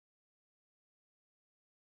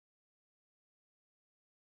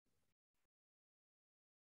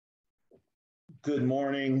Good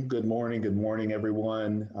morning, good morning, good morning,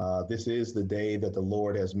 everyone. This is the day that the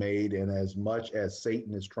Lord has made, and as much as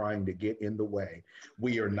Satan is trying to get in the way,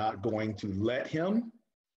 we are not going to let him.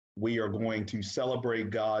 We are going to celebrate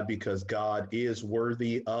God because God is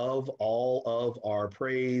worthy of all of our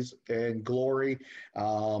praise and glory.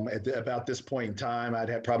 About this point in time,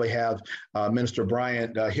 probably have Minister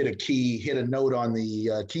Bryant hit a note on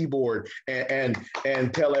the keyboard and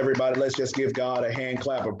tell everybody, let's just give God a hand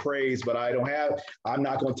clap of praise. But I'm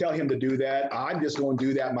not going to tell him to do that. I'm just going to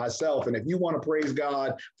do that myself. And if you want to praise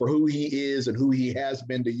God for who he is and who he has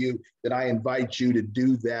been to you, then I invite you to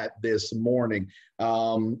do that this morning.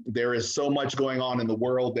 There is so much going on in the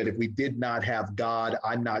world that if we did not have God,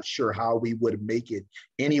 I'm not sure how we would make it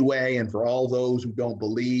anyway. And for all those who don't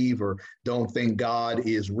believe or don't think God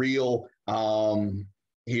is real, let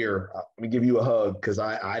me give you a hug because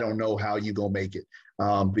I don't know how you're going to make it.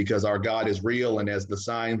 Because our God is real. And as the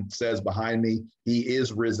sign says behind me, he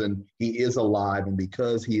is risen, he is alive. And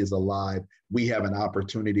because he is alive, we have an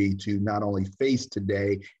opportunity to not only face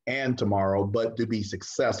today and tomorrow, but to be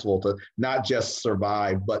successful, to not just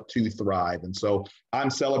survive, but to thrive. And so I'm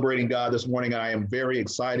celebrating God this morning. I am very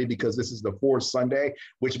excited because this is the fourth Sunday,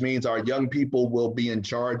 which means our young people will be in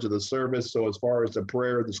charge of the service. So as far as the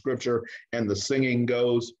prayer, the scripture, and the singing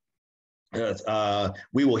goes,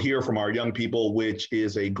 we will hear from our young people, which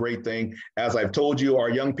is a great thing. As I've told you, our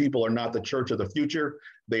young people are not the church of the future.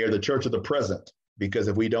 They are the church of the present, because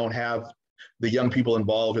if we don't have the young people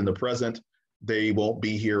involved in the present, they won't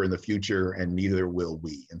be here in the future, and neither will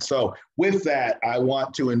we. And so with that, I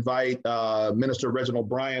want to invite Minister Reginald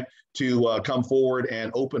Bryant to come forward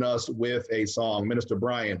and open us with a song. Minister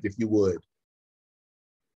Bryant, if you would.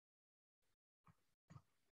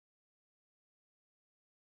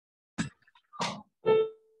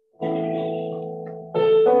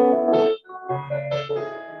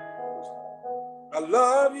 I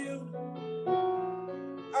love you,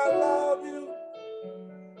 I love you,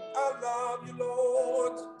 I love you,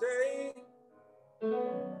 Lord, today,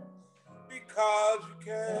 because you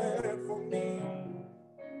care for me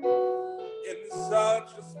in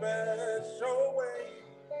such a special way.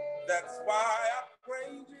 That's why I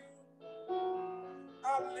praise you,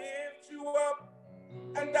 I lift you up,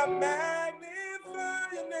 and I magnify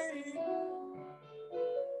your name.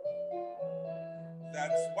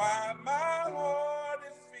 That's why my heart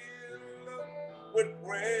is filled with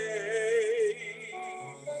praise.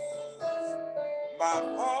 My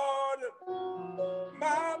heart,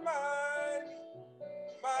 my mind,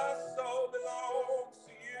 my soul belongs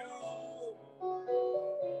to you.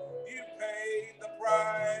 You paid the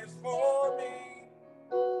price for me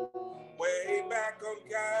way back on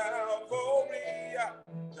Calvary.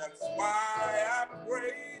 That's why I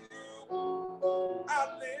praise you. I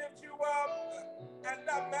lift you up and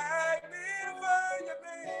I magnify your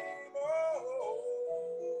name.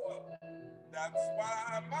 Oh, that's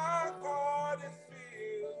why my heart is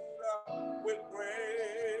filled with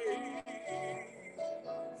praise.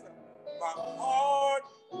 My heart,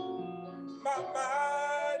 my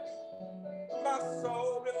mind, my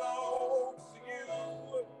soul belongs to you.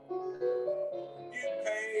 You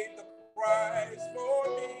paid the price for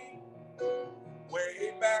me way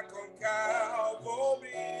back on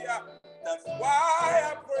Calvary. That's why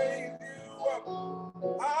I praise you.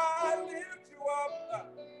 I lift you up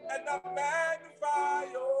and I magnify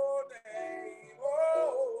your name. Oh,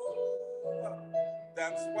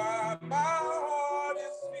 that's why my heart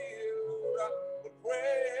is filled with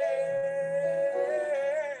praise.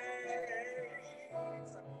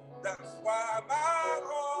 That's why my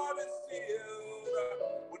heart is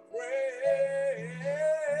filled with praise.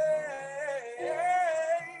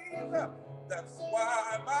 That's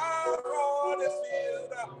why my heart is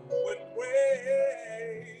filled with praise.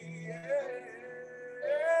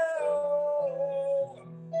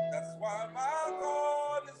 That's why my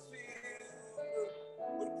heart is filled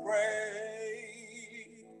with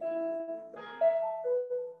praise.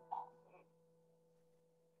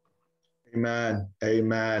 Amen,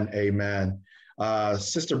 amen, amen.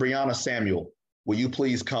 Sister Brianna Samuel, will you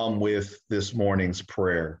please come with this morning's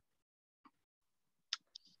prayer?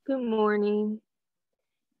 Good morning.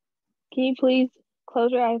 Can you please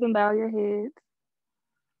close your eyes and bow your heads?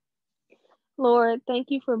 Lord, thank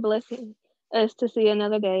you for blessing us to see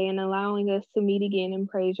another day and allowing us to meet again and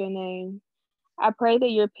praise your name. I pray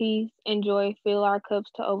that your peace and joy fill our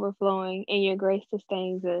cups to overflowing and your grace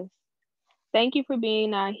sustains us. Thank you for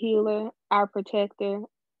being our healer, our protector,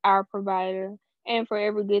 our provider, and for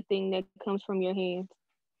every good thing that comes from your hands.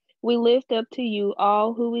 We lift up to you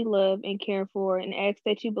all who we love and care for and ask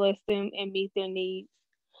that you bless them and meet their needs.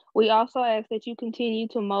 We also ask that you continue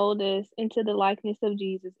to mold us into the likeness of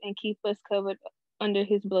Jesus and keep us covered under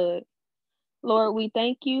his blood. Lord, we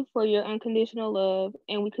thank you for your unconditional love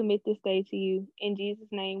and we commit this day to you. In Jesus'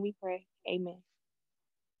 name we pray. Amen.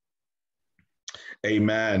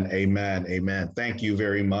 Amen, amen, amen. Thank you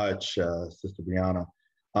very much, Sister Brianna.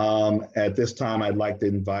 At this time, I'd like to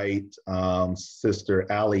invite Sister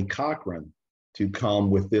Allie Cochran to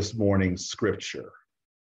come with this morning's scripture.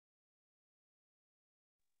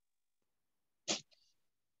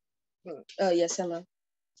 Yes, hello.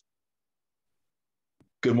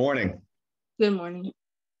 Good morning. Good morning.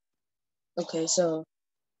 Okay, so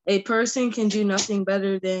a person can do nothing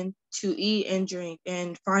better than to eat and drink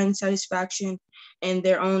and find satisfaction in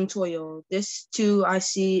their own toil. This too I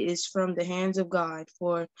see is from the hands of God,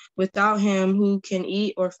 for without him who can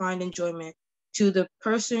eat or find enjoyment? To the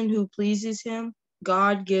person who pleases him,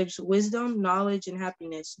 God gives wisdom, knowledge, and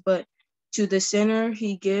happiness, but to the sinner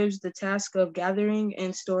he gives the task of gathering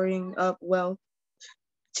and storing up wealth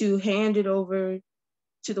to hand it over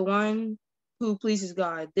to the one who pleases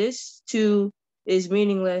God. This too is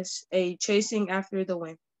meaningless, a chasing after the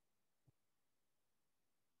wind.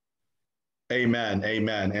 Amen,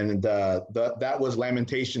 amen. And that was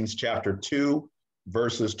Lamentations chapter 2,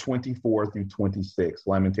 verses 24 through 26.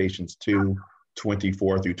 Lamentations 2,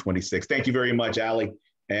 24 through 26. Thank you very much, Allie.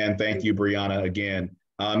 And thank you, Brianna, again.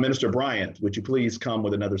 Minister Bryant, would you please come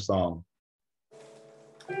with another song?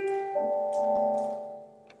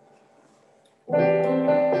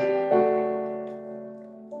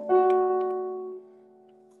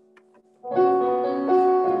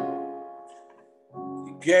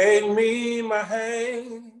 You gave me my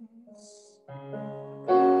hands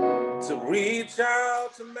to reach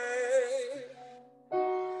out to man,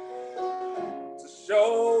 to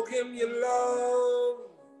show him your love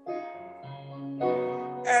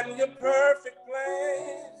and your perfect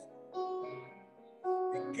plan.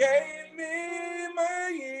 You gave me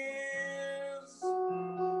my ears,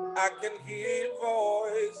 I can hear your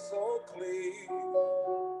voice so clear.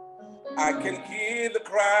 I can hear the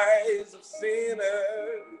cries of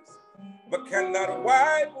sinners, but cannot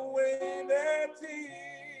wipe away their tears.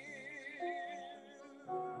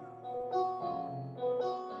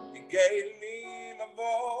 You gave me my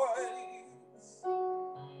voice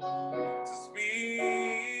to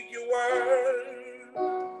speak your word,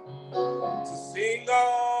 to sing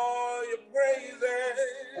all your praises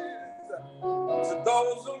to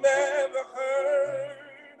those who never heard.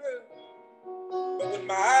 But with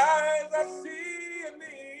my eyes I see a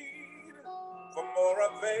need for more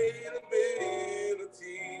availability.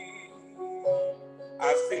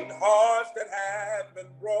 I've seen hearts that have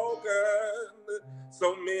been broken,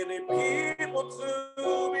 so many people to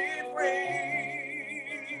be free.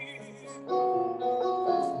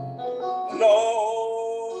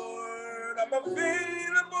 Lord, I'm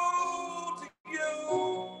available to you.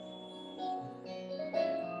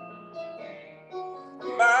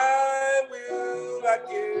 My will I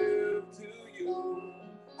give to you.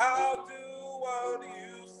 I'll do what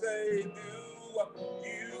you say do.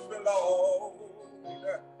 Use me,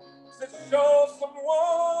 Lord, to show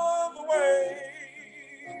someone the way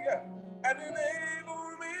and enable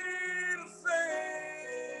me to say,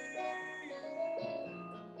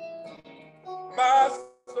 my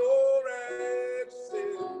storage is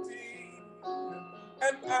empty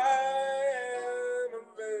and I am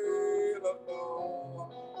available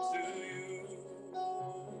to you.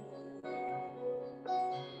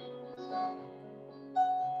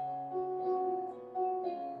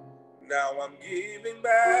 Now I'm giving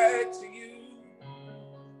back to you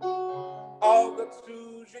all the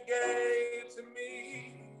tools you gave to me.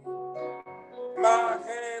 My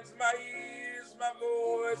hands, my ears, my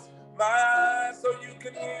voice, my eyes, so you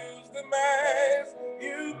can use them as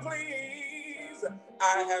you please.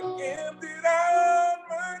 I have emptied out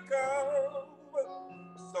my cup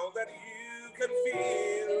so that you can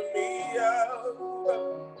fill me up.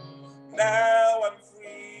 Now I'm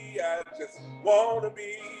free, I just want to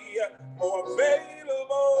be more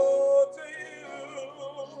available to you.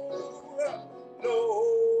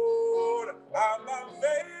 Lord, I'm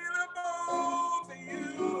available to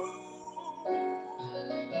you.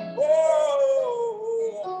 Oh,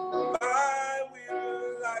 my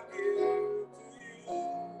will I give to you.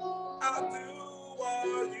 I'll do what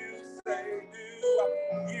you say do.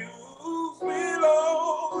 Use me,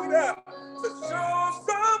 Lord, to show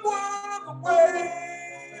someone the way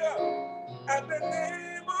and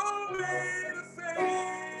enable me to say,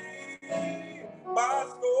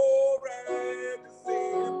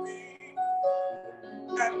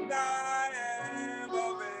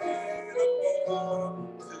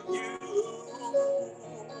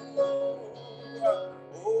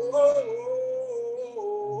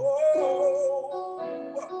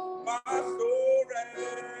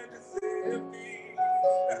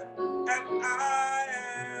 and I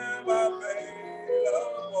am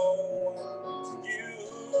available to you.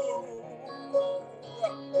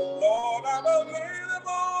 Lord, I'm available.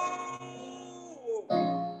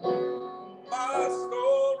 My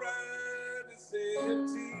storage is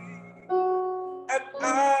empty, and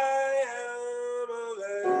I am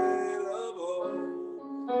available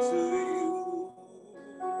to you.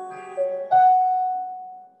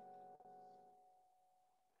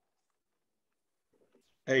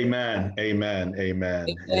 Amen, amen, amen,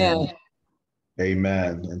 Amen.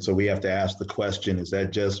 amen. And so we have to ask the question, is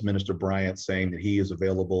that just Minister Bryant saying that he is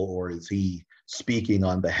available, or is he speaking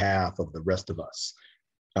on behalf of the rest of us?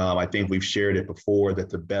 I think we've shared it before that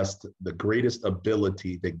the greatest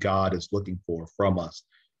ability that God is looking for from us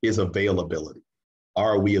is availability.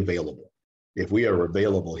 Are we available? If we are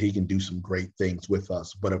available, he can do some great things with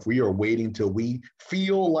us. But if we are waiting till we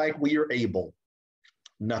feel like we are able,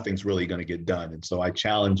 nothing's really going to get done. And so I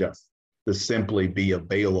challenge us to simply be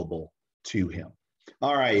available to him.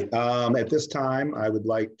 All right. At this time, I would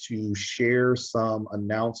like to share some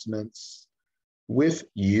announcements with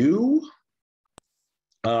you.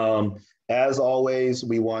 As always,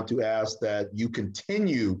 we want to ask that you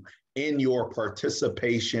continue in your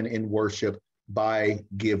participation in worship by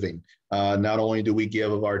giving. Not only do we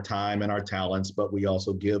give of our time and our talents, but we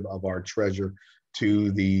also give of our treasure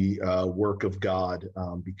to the work of God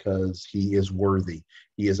because he is worthy.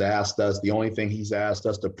 He has asked us, the only thing he's asked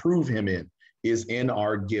us to prove him in is in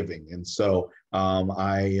our giving. And so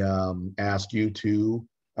I ask you to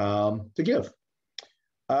give.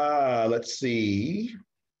 Let's see.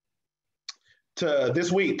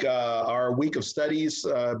 This week, our week of studies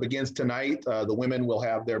begins tonight. The women will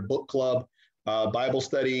have their book club Bible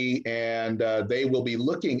study, and they will be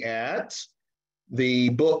looking at the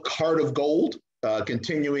book Heart of Gold,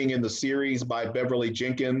 continuing in the series by Beverly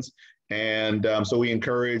Jenkins. And so we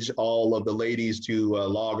encourage all of the ladies to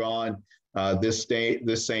log on this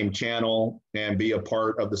same channel and be a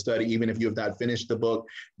part of the study. Even if you have not finished the book,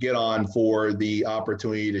 get on for the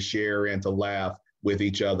opportunity to share and to laugh with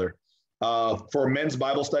each other. For men's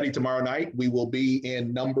Bible study tomorrow night, we will be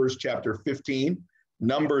in Numbers chapter 15.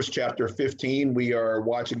 Numbers chapter 15, we are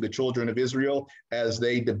watching the children of Israel as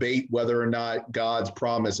they debate whether or not God's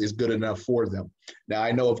promise is good enough for them. Now,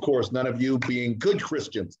 I know, of course, none of you being good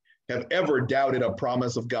Christians have ever doubted a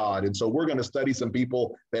promise of God. And so we're going to study some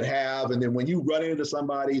people that have. And then when you run into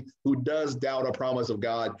somebody who does doubt a promise of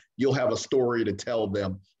God, you'll have a story to tell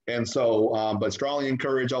them. And so, but strongly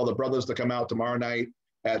encourage all the brothers to come out tomorrow night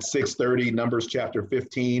at 6:30, Numbers chapter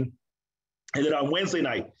 15. And then on Wednesday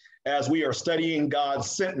night, as we are studying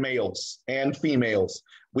God's sent males and females,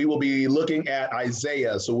 we will be looking at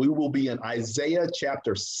Isaiah. So we will be in Isaiah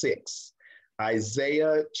chapter 6.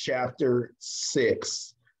 Isaiah chapter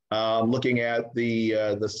 6, looking at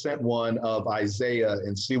the sent one of Isaiah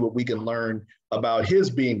and see what we can learn about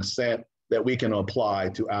his being sent that we can apply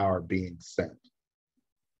to our being sent.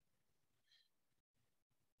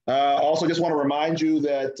 Also, just want to remind you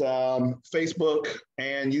that Facebook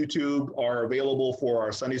and YouTube are available for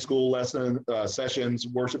our Sunday school lesson sessions,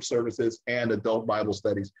 worship services, and adult Bible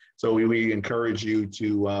studies. So we encourage you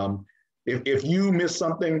to, if you miss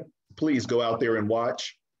something, please go out there and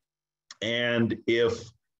watch. And if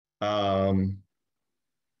you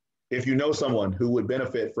know someone who would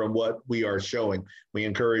benefit from what we are showing, we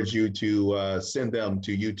encourage you to send them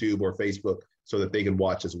to YouTube or Facebook so that they can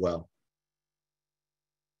watch as well.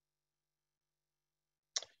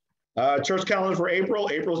 Church calendar for April.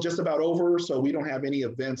 April is just about over, so we don't have any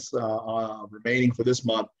events remaining for this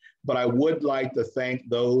month. But I would like to thank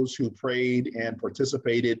those who prayed and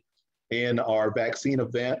participated in our vaccine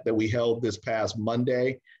event that we held this past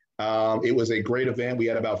Monday. It was a great event. We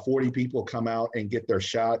had about 40 people come out and get their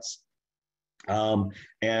shots. I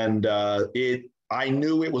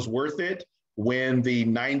knew it was worth it when the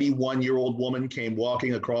 91-year-old woman came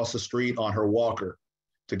walking across the street on her walker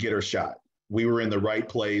to get her shot. We were in the right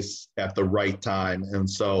place at the right time. And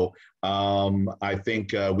so I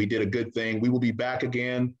think we did a good thing. We will be back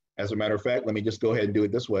again. As a matter of fact, let me just go ahead and do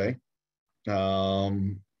it this way.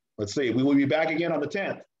 Let's see, we will be back again on the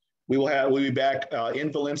 10th. We'll be back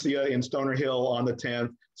in Valencia in Stoner Hill on the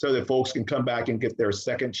 10th so that folks can come back and get their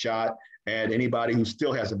second shot. And anybody who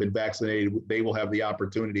still hasn't been vaccinated, they will have the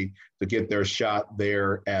opportunity to get their shot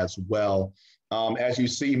there as well. As you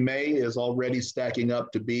see, May is already stacking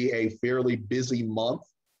up to be a fairly busy month.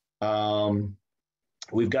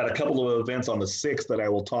 We've got a couple of events on the 6th that I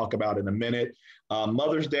will talk about in a minute.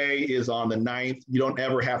 Mother's Day is on the 9th. You don't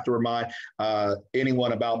ever have to remind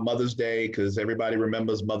anyone about Mother's Day because everybody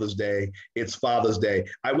remembers Mother's Day. It's Father's Day.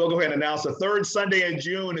 I will go ahead and announce the 3rd Sunday in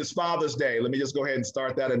June is Father's Day. Let me just go ahead and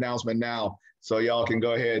start that announcement now so y'all can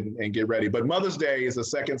go ahead and get ready. But Mother's Day is the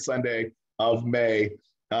 2nd Sunday of May.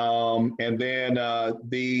 And then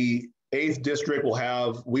the 8th District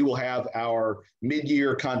we will have our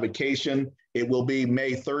mid-year convocation. It will be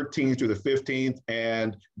May 13th through the 15th,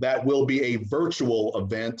 and that will be a virtual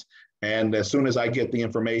event. And as soon as I get the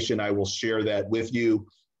information, I will share that with you.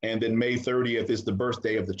 And then May 30th is the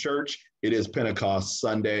birthday of the church. It is Pentecost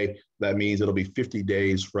Sunday. That means it'll be 50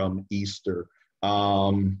 days from Easter.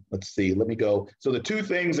 Let's see, let me go. So the 2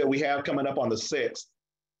 things that we have coming up on the 6th,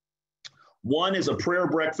 one is a prayer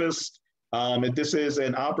breakfast. And this is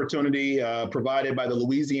an opportunity provided by the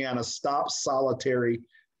Louisiana Stop Solitary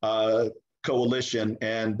Coalition,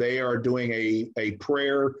 and they are doing a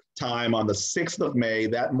prayer time on the 6th of May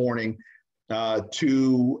that morning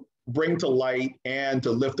to bring to light and to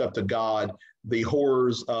lift up to God the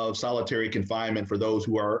horrors of solitary confinement for those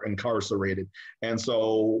who are incarcerated. And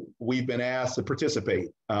so we've been asked to participate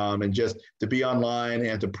and just to be online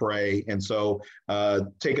and to pray. And so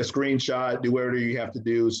take a screenshot, do whatever you have to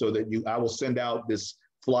do so that I will send out this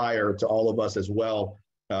flyer to all of us as well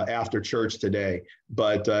after church today.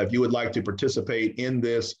 But if you would like to participate in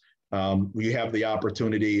this, you have the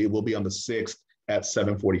opportunity. It will be on the 6th at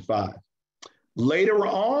 7:45. Later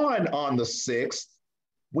on the 6th,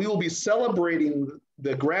 we will be celebrating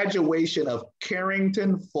the graduation of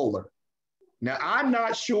Carrington Fuller. Now, I'm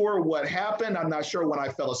not sure what happened. I'm not sure when I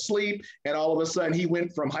fell asleep and all of a sudden he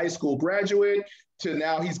went from high school graduate to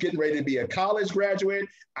now he's getting ready to be a college graduate.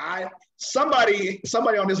 Somebody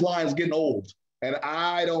on this line is getting old. And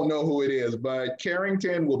I don't know who it is, but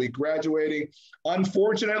Carrington will be graduating.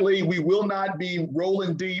 Unfortunately, we will not be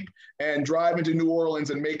rolling deep and driving to New Orleans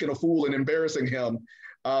and making a fool and embarrassing him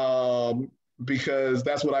because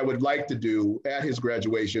that's what I would like to do at his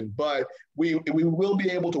graduation. But we will be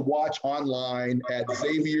able to watch online at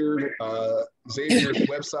Xavier's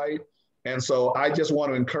website. And so I just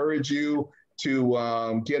want to encourage you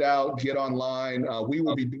to get out, get online. We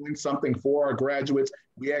will be doing something for our graduates.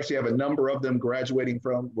 We actually have a number of them graduating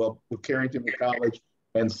with Carrington College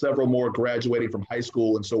and several more graduating from high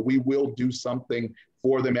school. And so we will do something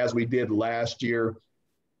for them as we did last year.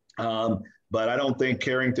 But I don't think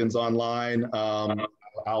Carrington's online.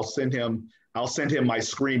 I'll send him my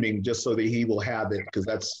screaming just so that he will have it because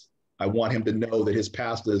I want him to know that his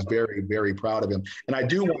pastor is very, very proud of him. And I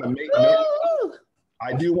do want to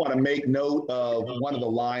make note of one of the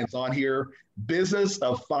lines on here, Business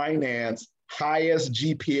of Finance, highest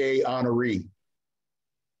GPA honoree.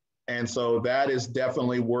 And so that is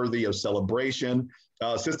definitely worthy of celebration.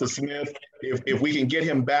 Sister Smith, if we can get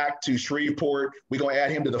him back to Shreveport, we're going to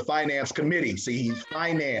add him to the finance committee. See, he's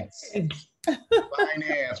finance.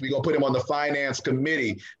 Finance. We're going to put him on the finance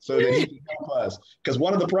committee so that he can help us. Because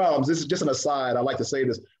one of the problems, this is just an aside, I like to say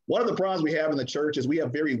this, one of the problems we have in the church is we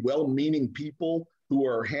have very well-meaning people who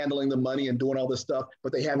are handling the money and doing all this stuff,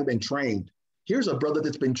 but they haven't been trained. Here's a brother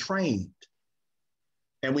that's been trained.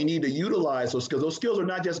 And we need to utilize those skills. Those skills are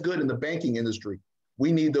not just good in the banking industry.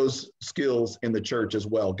 We need those skills in the church as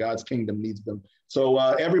well. God's kingdom needs them. So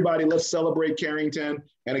everybody, let's celebrate Carrington.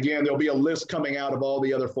 And again, there'll be a list coming out of all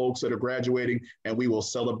the other folks that are graduating, and we will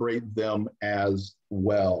celebrate them as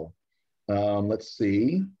well. Let's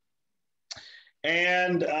see.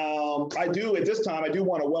 And at this time, I do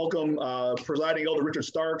want to welcome Presiding Elder Richard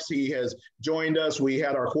Starks. He has joined us. We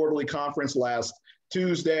had our quarterly conference last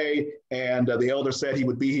Tuesday, and the elder said he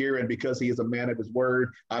would be here, and because he is a man of his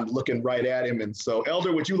word, I'm looking right at him. And so,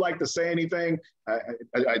 Elder, would you like to say anything?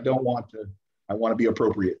 I don't want to. I want to be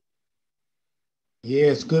appropriate.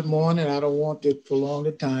 Yes, good morning. I don't want to prolong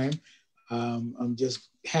the time. I'm just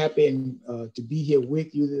happy to be here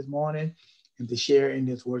with you this morning and to share in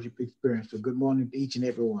this worship experience. So good morning to each and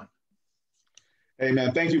every one.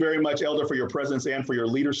 Amen. Thank you very much, Elder, for your presence and for your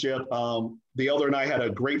leadership. The Elder and I had a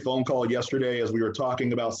great phone call yesterday as we were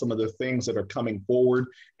talking about some of the things that are coming forward.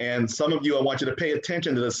 And some of you, I want you to pay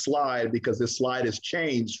attention to this slide because this slide has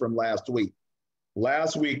changed from last week.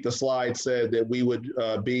 Last week, the slide said that we would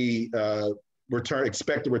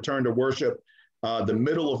expect to return to worship the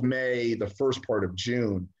middle of May, the first part of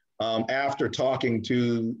June. After talking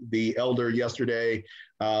to the elder yesterday,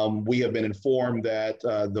 we have been informed that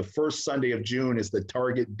the first Sunday of June is the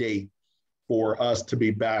target date for us to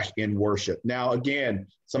be back in worship. Now, again,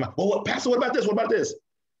 Pastor, what about this? What about this?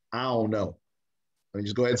 I don't know. Let me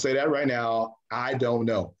just go ahead and say that right now. I don't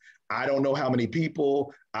know. I don't know how many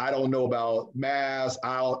people. I don't know about mass.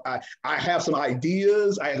 I have some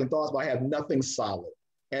ideas. I have some thoughts, but I have nothing solid.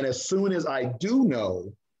 And as soon as I do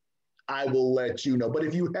know, I will let you know. But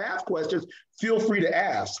if you have questions, feel free to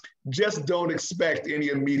ask. Just don't expect any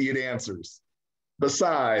immediate answers.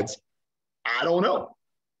 Besides, I don't know.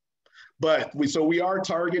 But we are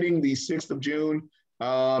targeting the 6th of June.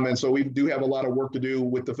 And so we do have a lot of work to do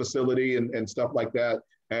with the facility and stuff like that.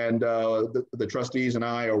 And the trustees and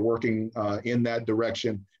I are working in that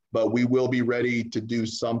direction, but we will be ready to do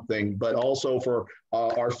something. But also for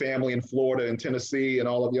our family in Florida and Tennessee and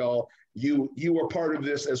all of y'all, you are part of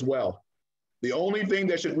this as well. The only thing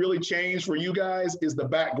that should really change for you guys is the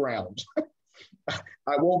background.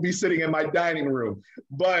 I won't be sitting in my dining room,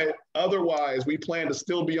 but otherwise we plan to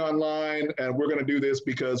still be online, and we're going to do this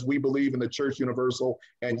because we believe in the Church Universal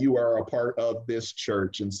and you are a part of this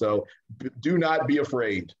church. And so do not be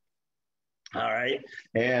afraid. All right.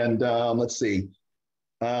 And let's see.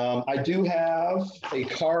 I do have a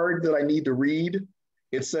card that I need to read.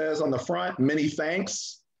 It says on the front, many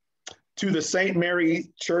thanks to the St. Mary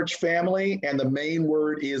Church family. And the main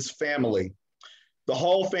word is family. The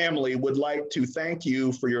Hall family would like to thank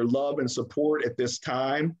you for your love and support at this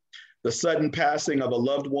time. The sudden passing of a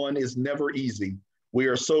loved one is never easy. We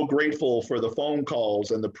are so grateful for the phone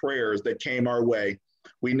calls and the prayers that came our way.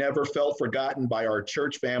 We never felt forgotten by our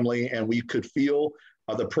church family, and we could feel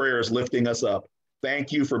the prayers lifting us up.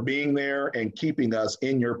 Thank you for being there and keeping us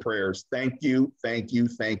in your prayers. Thank you, thank you,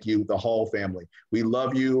 thank you, the Hall family. We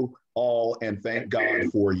love you all and thank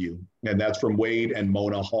God for you. And that's from Wade and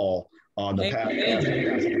Mona Hall on the passing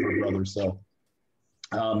of her brother. So,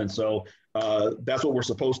 that's what we're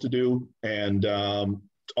supposed to do. And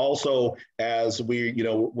also, as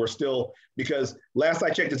we're still, because last I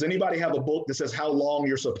checked, does anybody have a book that says how long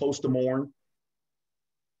you're supposed to mourn?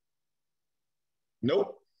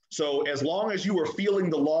 Nope. So as long as you are feeling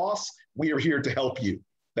the loss, we are here to help you.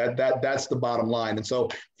 That's the bottom line. And so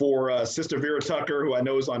for Sister Vera Tucker, who I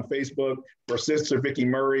know is on Facebook, for Sister Vicky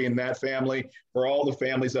Murray and that family, for all the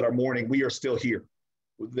families that are mourning, we are still here.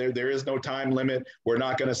 There is no time limit. We're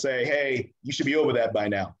not going to say, hey, you should be over that by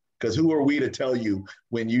now, because who are we to tell you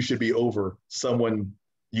when you should be over someone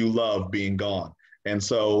you love being gone? And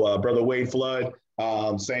so Brother Wade Flood,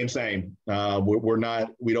 same.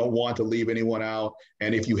 We don't want to leave anyone out.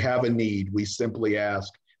 And if you have a need, we simply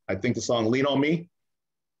ask, I think the song Lean on Me,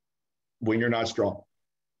 when you're not strong,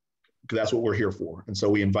 because that's what we're here for. And so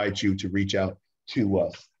we invite you to reach out to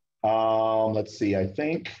us. Let's see, I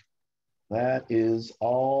think that is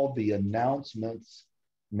all the announcements.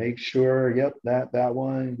 Make sure, yep, that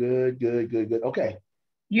one, good. Okay.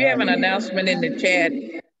 You have an announcement in the chat.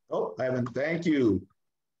 Oh, I haven't, thank you.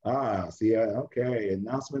 Okay,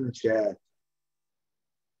 announcement in the chat.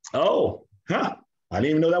 Oh, I didn't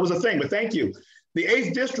even know that was a thing, but thank you. The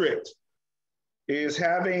 8th District is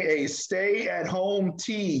having a stay-at-home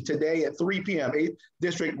tea today at 3 p.m. 8th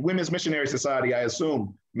District Women's Missionary Society, I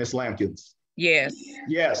assume, Ms. Lampkins. Yes.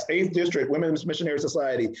 Yes, 8th District Women's Missionary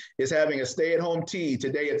Society is having a stay-at-home tea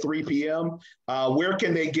today at 3 p.m. Where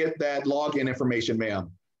can they get that login information,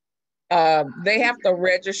 ma'am? They have to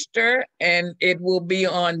register, and it will be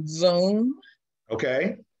on Zoom.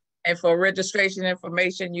 Okay. And for registration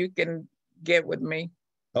information, you can get with me.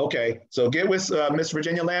 Okay, so get with Miss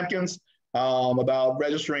Virginia Lampkins about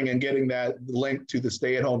registering and getting that link to the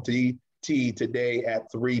stay-at-home tea today at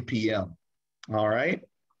 3 p.m. All right,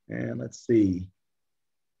 and let's see.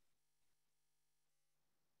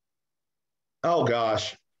 Oh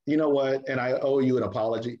gosh, you know what? And I owe you an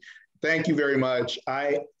apology. Thank you very much.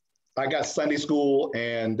 I got Sunday school,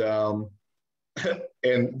 and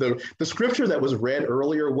and the scripture that was read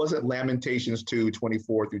earlier wasn't Lamentations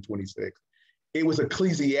 2:24 through 26. It was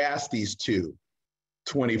Ecclesiastes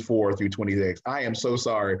 2:24 through 26. I am so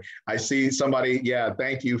sorry. I see somebody. Yeah,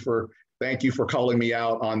 thank you for calling me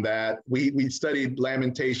out on that. We studied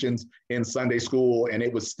Lamentations in Sunday school, and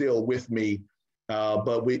it was still with me,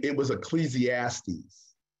 but it was Ecclesiastes.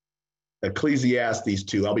 Ecclesiastes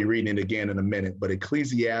 2. I'll be reading it again in a minute, but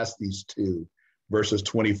Ecclesiastes 2, verses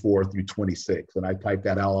 24 through 26. And I typed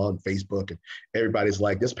that out on Facebook, and everybody's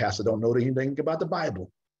like, this pastor don't know anything about the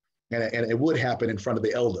Bible. And it would happen in front of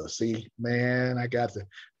the elder. See, man,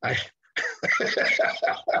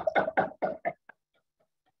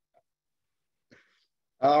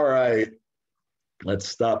 All right, let's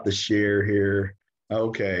stop the share here.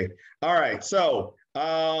 Okay, all right, so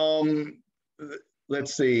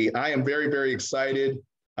let's see. I am very, very excited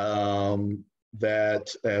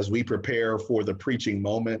that as we prepare for the preaching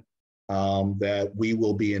moment, that we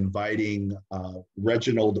will be inviting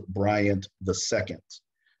Reginald Bryant II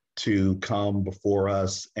to come before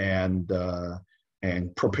us and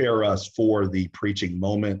prepare us for the preaching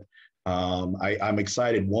moment. I'm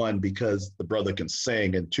excited, one, because the brother can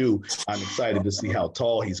sing, and two, I'm excited to see how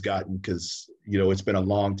tall he's gotten, because, you know, it's been a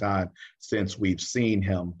long time since we've seen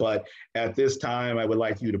him. But at this time, I would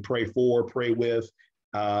like you to pray with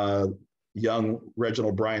young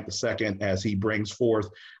Reginald Bryant II as he brings forth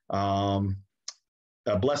a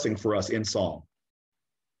blessing for us in song.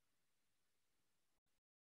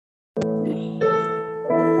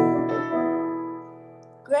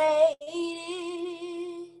 Great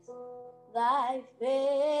is thy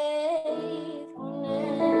faithfulness,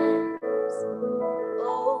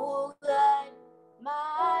 O God,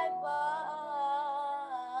 my Father.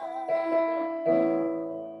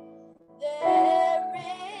 There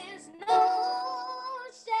is no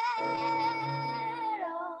shadow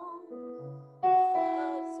of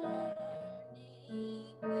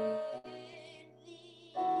turning with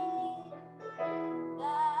thee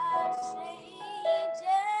that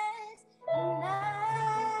changes not.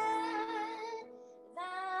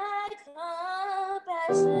 Thy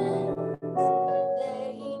compassions,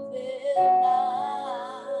 they fail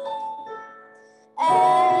not.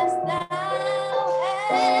 As thou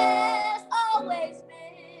hast always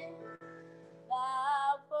been, thou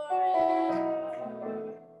forever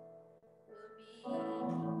will be.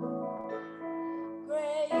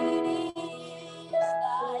 Great is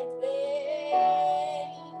thy faithfulness.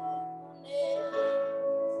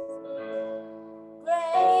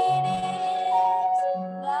 Great is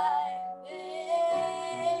thy faithfulness.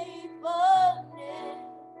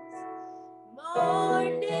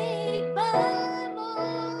 Morning by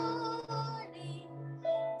morning,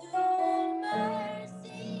 new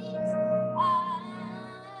mercies I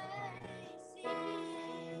see.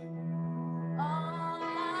 All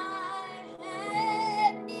I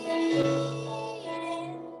have needed,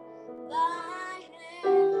 thy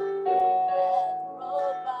hand hath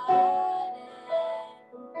provided.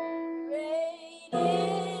 Great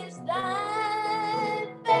is thy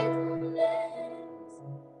faithfulness,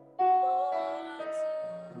 Lord,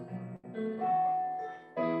 to me. Great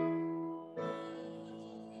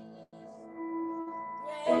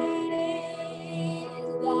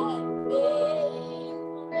is thy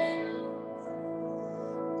faithfulness.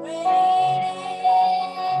 Great is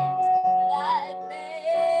thy faithfulness.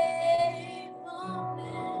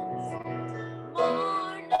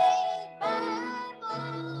 Morning by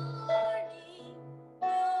morning,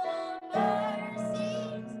 new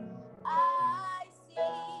mercies I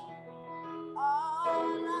see.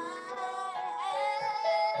 All I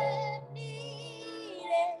have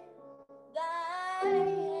needed, thy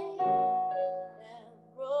hand hath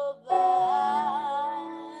provided.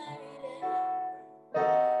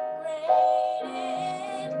 Great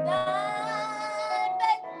is thy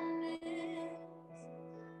faithfulness,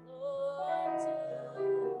 Lord, to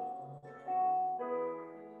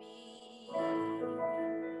me.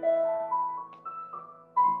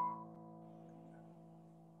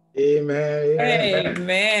 Amen.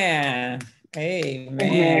 Amen.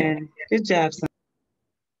 Amen. Good job, son.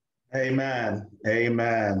 Amen.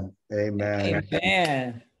 Amen. Amen.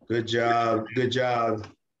 Amen. Good job. Good job.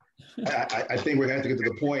 I think we're going to have to get to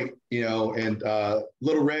the point, you know, and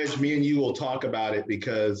Little Reg, me and you will talk about it,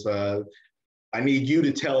 because I need you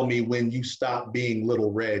to tell me when you stop being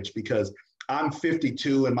Little Reg, because I'm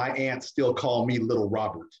 52 and my aunts still call me Little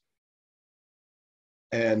Robert.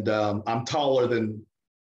 And I'm taller than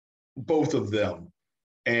both of them.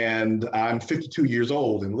 And I'm 52 years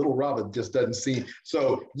old, and Little Robert just doesn't seem.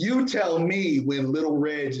 So you tell me when Little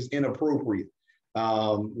Reg is inappropriate.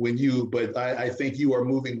 But I think you are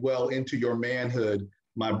moving well into your manhood,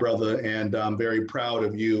 my brother, and I'm very proud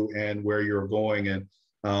of you and where you're going. And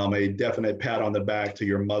a definite pat on the back to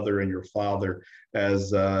your mother and your father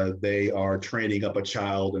as they are training up a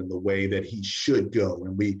child in the way that he should go.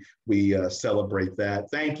 And we celebrate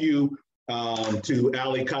that. Thank you to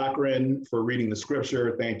Allie Cochran for reading the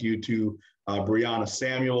scripture. Thank you to Brianna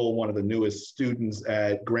Samuel, one of the newest students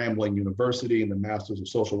at Grambling University in the Masters of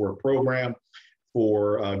Social Work program,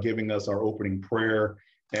 for giving us our opening prayer,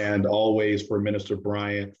 and always for Minister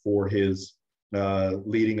Bryant for his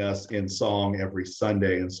leading us in song every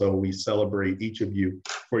Sunday. And so we celebrate each of you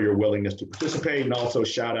for your willingness to participate, and also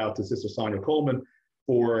shout out to Sister Sonia Coleman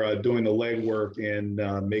for doing the legwork and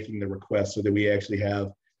making the request so that we actually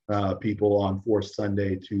have people on Fourth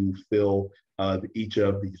Sunday to fill each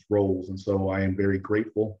of these roles. And so I am very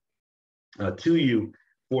grateful to you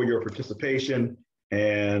for your participation,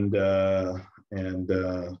 and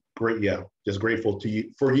just grateful to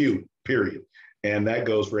you, for you, period. And that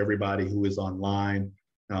goes for everybody who is online.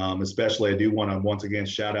 Especially, I do want to once again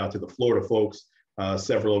shout out to the Florida folks,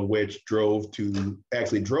 several of which drove to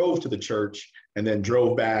the church and then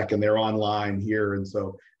drove back, and they're online here. And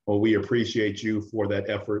so we appreciate you for that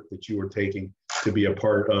effort that you are taking to be a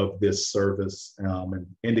part of this service, and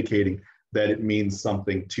indicating that it means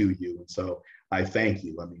something to you. And so I thank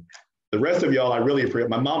you. I mean, the rest of y'all, I really appreciate.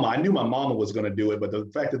 My mama, I knew my mama was going to do it, but the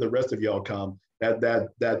fact that the rest of y'all come,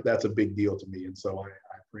 that's a big deal to me. And so I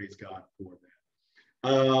praise God for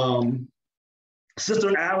that.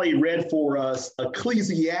 Sister Allie read for us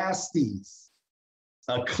Ecclesiastes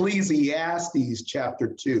chapter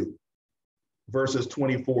 2, verses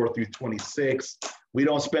 24 through 26. We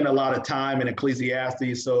don't spend a lot of time in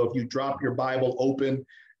Ecclesiastes, so if you drop your Bible open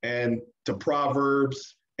and to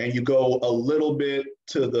Proverbs, and you go a little bit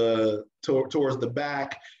towards the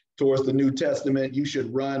back, towards the New Testament, you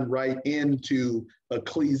should run right into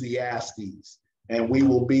Ecclesiastes. And we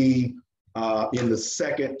will be in the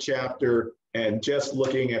second chapter and just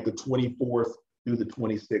looking at the 24th through the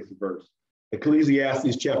 26th verse.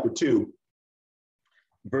 Ecclesiastes chapter 2,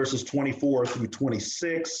 verses 24 through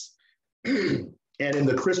 26. And in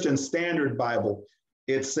the Christian Standard Bible,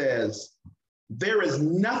 it says, "There is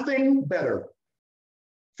nothing better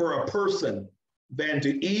for a person than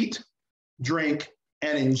to eat, drink,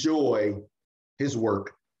 and enjoy his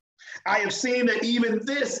work. I have seen that even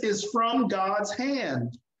this is from God's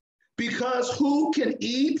hand, because who can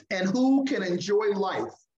eat and who can enjoy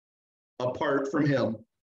life apart from him?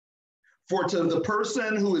 For to the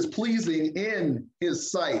person who is pleasing in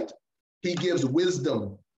his sight, he gives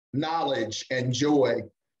wisdom, knowledge, and joy.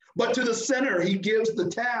 But to the sinner, he gives the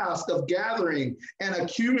task of gathering and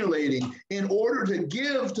accumulating in order to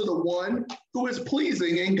give to the one who is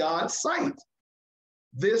pleasing in God's sight.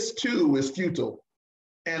 This too is futile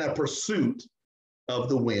and a pursuit of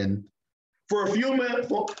the wind." For a few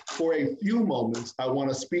moments, I want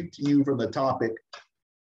to speak to you from the topic,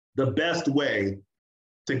 the best way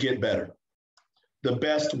to get better. The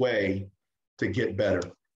best way to get better.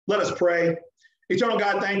 Let us pray. Eternal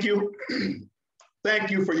God, thank you.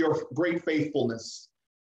 Thank you for your great faithfulness.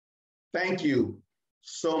 Thank you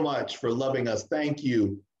so much for loving us. Thank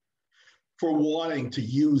you for wanting to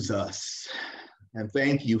use us. And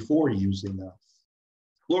thank you for using us.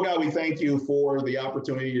 Lord God, we thank you for the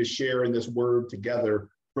opportunity to share in this word together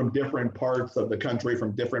from different parts of the country,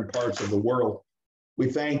 from different parts of the world.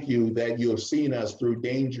 We thank you that you have seen us through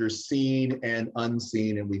dangers seen and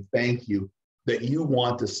unseen. And we thank you that you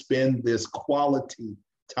want to spend this quality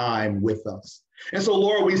time with us. And so,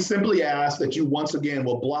 Lord, we simply ask that you once again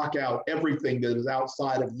will block out everything that is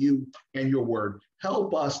outside of you and your word.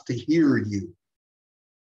 Help us to hear you.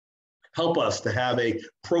 Help us to have a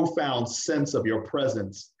profound sense of your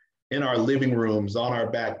presence in our living rooms, on our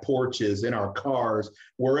back porches, in our cars,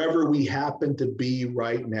 wherever we happen to be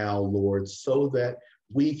right now, Lord, so that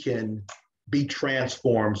we can be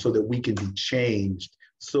transformed, so that we can be changed,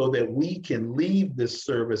 so that we can leave this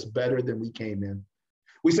service better than we came in.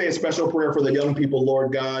 We say a special prayer for the young people,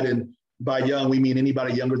 Lord God, and by young, we mean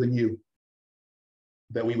anybody younger than you,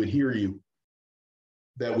 that we would hear you,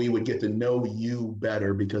 that we would get to know you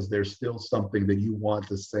better, because there's still something that you want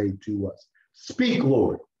to say to us. Speak,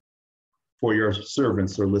 Lord, for your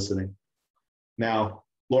servants are listening. Now,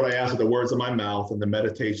 Lord, I ask that the words of my mouth and the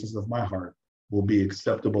meditations of my heart will be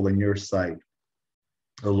acceptable in your sight.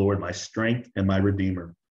 O Lord, my strength and my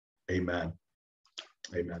redeemer. Amen.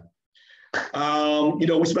 Amen.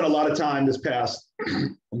 We spent a lot of time this past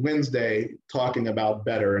Wednesday talking about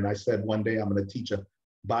better. And I said one day I'm going to teach a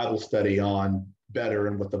Bible study on better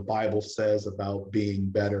and what the Bible says about being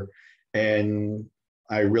better. And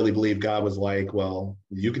I really believe God was like, well,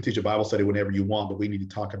 you can teach a Bible study whenever you want, but we need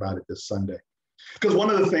to talk about it this Sunday. Because one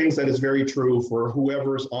of the things that is very true for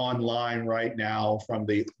whoever's online right now, from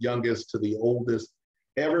the youngest to the oldest,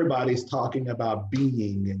 everybody's talking about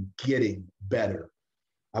being and getting better.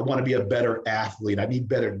 I want to be a better athlete. I need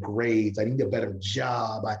better grades. I need a better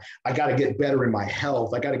job. I got to get better in my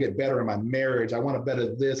health. I got to get better in my marriage. I want to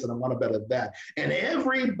better this and I want to better that. And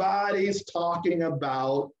everybody's talking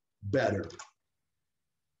about better.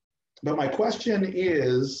 But my question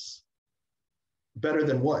is, better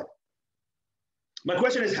than what? My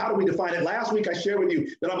question is, how do we define it? Last week, I shared with you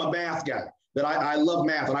that I'm a math guy, that I love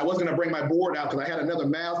math. And I was going to bring my board out because I had another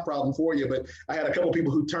math problem for you, but I had a couple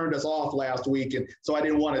people who turned us off last week. And so I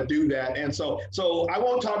didn't want to do that. And so I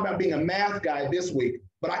won't talk about being a math guy this week,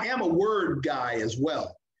 but I am a word guy as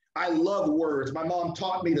well. I love words. My mom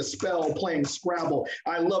taught me to spell playing Scrabble.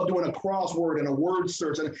 I love doing a crossword and a word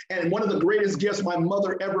search. And one of the greatest gifts my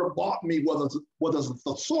mother ever bought me was a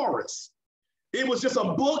thesaurus. It was just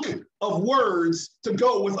a book of words to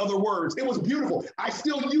go with other words. It was beautiful. I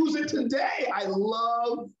still use it today. I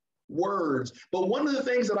love words. But one of the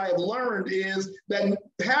things that I have learned is that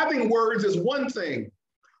having words is one thing,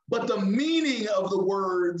 but the meaning of the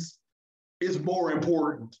words is more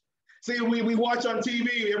important. See, we watch on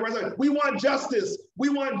TV, everybody's like, we want justice. We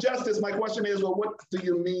want justice. My question is, well, what do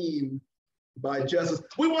you mean by justice?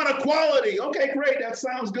 We want equality. Okay, great. That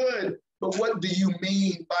sounds good. But what do you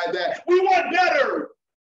mean by that? We want better.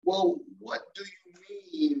 Well, what do you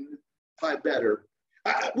mean by better?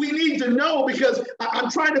 We need to know, because I'm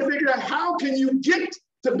trying to figure out, how can you get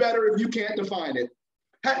to better if you can't define it?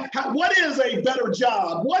 What is a better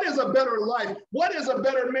job? What is a better life? What is a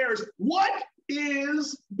better marriage? What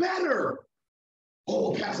is better?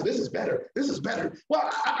 Oh, Pastor, this is better. This is better. Well,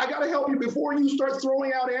 I got to help you before you start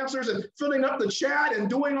throwing out answers and filling up the chat and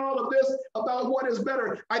doing all of this about what is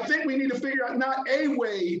better. I think we need to figure out not a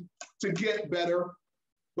way to get better,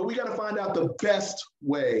 but we got to find out the best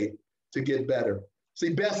way to get better.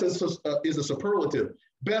 See, best is a superlative.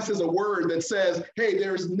 Best is a word that says, hey,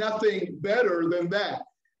 there's nothing better than that.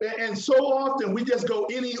 And so often we just go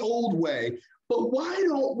any old way. But why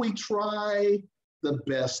don't we try the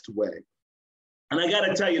best way? And I got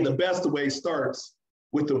to tell you, the best way starts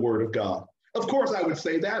with the Word of God. Of course, I would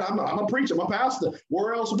say that. I'm a preacher, I'm a pastor.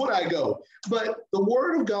 Where else would I go? But the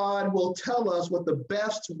Word of God will tell us what the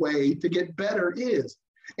best way to get better is.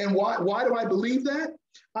 And why do I believe that?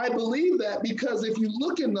 I believe that because if you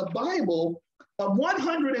look in the Bible,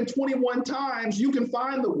 121 times you can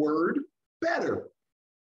find the word better.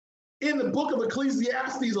 In the book of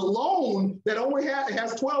Ecclesiastes alone, that only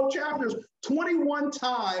has 12 chapters, 21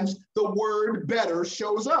 times the word better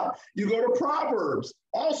shows up. You go to Proverbs,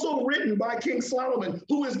 also written by King Solomon,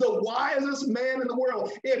 who is the wisest man in the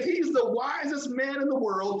world. If he's the wisest man in the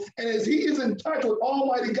world, and as he is in touch with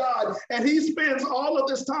Almighty God, and he spends all of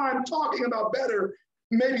this time talking about better,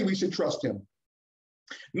 maybe we should trust him.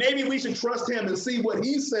 Maybe we should trust him and see what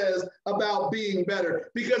he says about being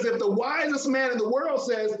better. Because if the wisest man in the world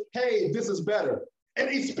says, hey, this is better, and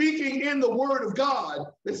he's speaking in the word of God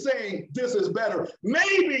that's saying this is better,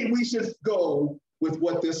 maybe we should go with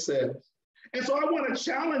what this says. And so I want to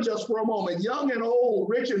challenge us for a moment, young and old,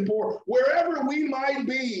 rich and poor, wherever we might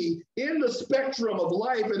be in the spectrum of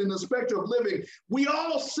life and in the spectrum of living, we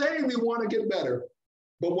all say we want to get better.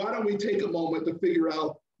 But why don't we take a moment to figure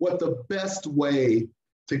out what the best way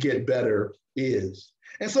to get better is?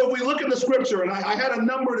 And so we look at the scripture, and I had a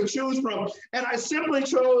number to choose from, and I simply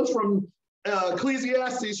chose from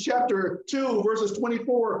Ecclesiastes chapter 2, verses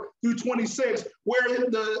 24 through 26, where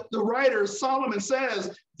the writer Solomon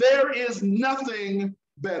says, there is nothing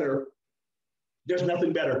better. There's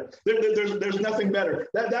nothing better. There's nothing better.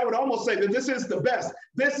 That would almost say that this is the best.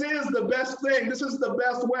 This is the best thing. This is the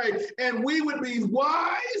best way. And we would be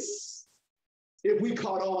wise if we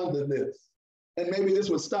caught on to this. And maybe this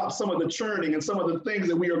would stop some of the churning and some of the things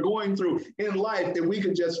that we are going through in life, that we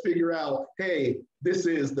could just figure out, hey, this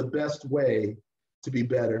is the best way to be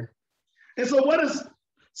better. And so what does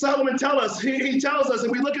Solomon tell us? He tells us,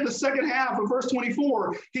 if we look at the second half of verse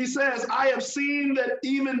 24, he says, I have seen that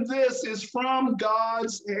even this is from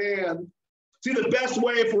God's hand. See, the best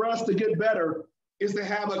way for us to get better is to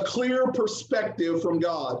have a clear perspective from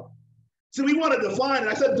God. So we want to define it.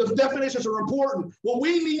 I said the definitions are important. Well,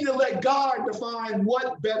 we need to let God define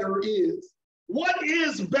what better is. What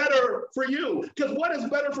is better for you? Because what is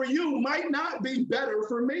better for you might not be better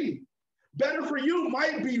for me. Better for you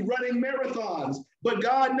might be running marathons, but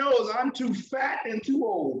God knows I'm too fat and too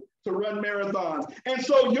old to run marathons. And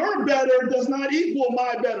so your better does not equal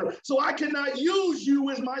my better. So I cannot use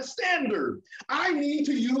you as my standard. I need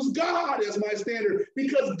to use God as my standard,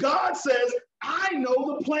 because God says, I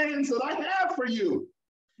know the plans that I have for you.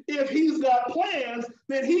 If he's got plans,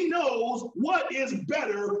 then he knows what is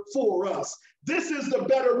better for us. This is the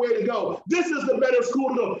better way to go. This is the better school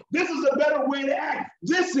to go. This is the better way to act.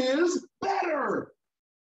 This is better.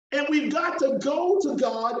 And we've got to go to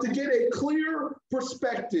God to get a clear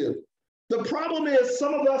perspective. The problem is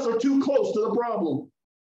some of us are too close to the problem.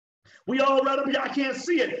 We all rather be, I can't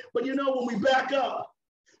see it. But you know, when we back up,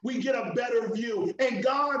 we get a better view, and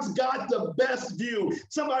God's got the best view.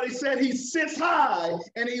 Somebody said he sits high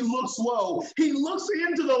and he looks low. He looks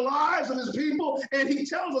into the lives of his people, and he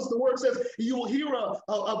tells us, the word says, you will hear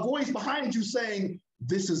a voice behind you saying,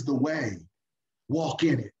 this is the way, walk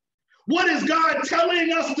in it. What is God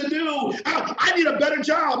telling us to do? I need a better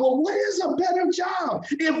job. Well, what is a better job?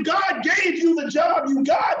 If God gave you the job you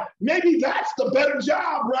got, maybe that's the better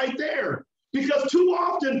job right there. Because too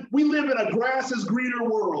often we live in a grass is greener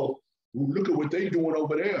world. Well, look at what they're doing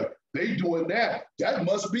over there. They doing that. That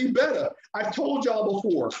must be better. I've told y'all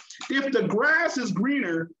before, if the grass is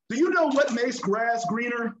greener, do you know what makes grass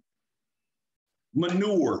greener?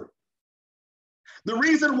 Manure. The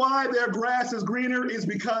reason why their grass is greener is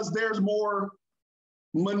because there's more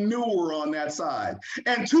manure on that side.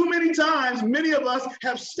 And too many times, many of us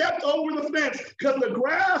have stepped over the fence because the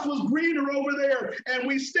grass was greener over there, and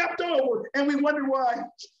we stepped over and we wonder why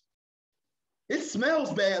it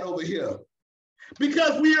smells bad over here.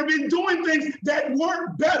 Because we have been doing things that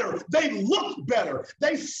weren't better. They looked better.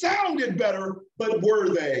 They sounded better, but were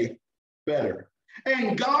they better?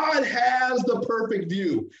 And God has the perfect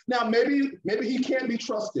view. Now, maybe he can't be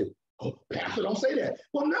trusted. Oh, Pastor, don't say that.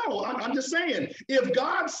 Well, no, I'm just saying, if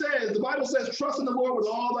God says, the Bible says, trust in the Lord with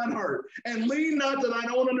all thine heart and lean not to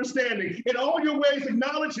thine own understanding. In all your ways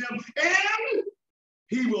acknowledge him, and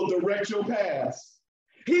he will direct your paths.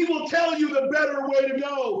 He will tell you the better way to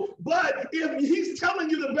go. But if he's telling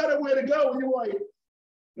you the better way to go, and you're like,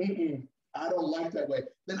 I don't like that way,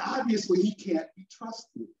 then obviously he can't be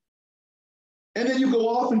trusted. And then you go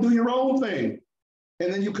off and do your own thing.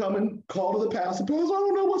 And then you come and call to the pastor, I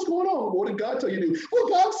don't know what's going on. What did God tell you to do? Well,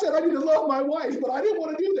 God said I need to love my wife, but I didn't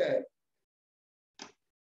want to do that.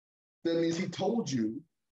 That means he told you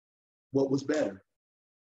what was better.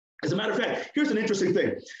 As a matter of fact, here's an interesting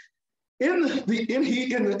thing. In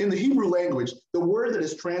the Hebrew language, the word that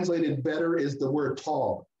is translated better is the word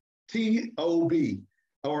tob, T-O-B,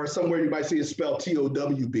 or somewhere you might see it spelled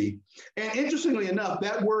T-O-W-B. And interestingly enough,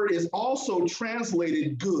 that word is also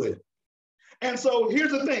translated good. And so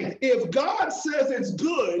here's the thing. If God says it's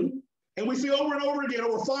good, and we see over and over again,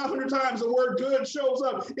 over 500 times the word good shows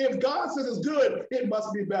up. If God says it's good, it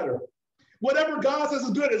must be better. Whatever God says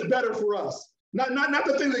is good is better for us. Not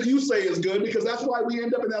the thing that you say is good, because that's why we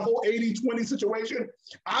end up in that whole 80-20 situation.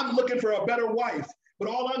 I'm looking for a better wife, but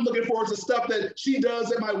all I'm looking for is the stuff that she does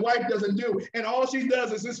that my wife doesn't do. And all she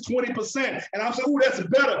does is this 20%. And I'm saying, oh, that's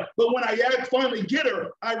better. But when I finally get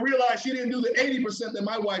her, I realize she didn't do the 80% that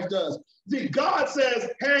my wife does. See, God says,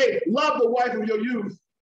 hey, love the wife of your youth.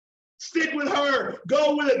 Stick with her.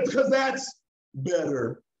 Go with it, because that's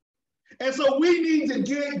better. And so we need to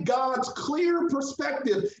get God's clear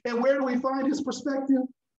perspective. And where do we find his perspective?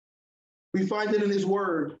 We find it in his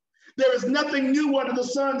word. There is nothing new under the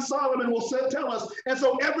sun, Solomon will tell us. And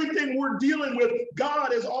so everything we're dealing with,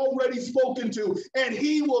 God has already spoken to. And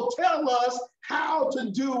he will tell us how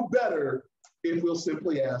to do better if we'll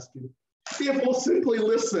simply ask him. If we'll simply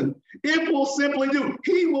listen. If we'll simply do.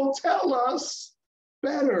 He will tell us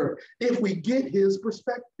better if we get his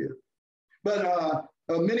perspective. But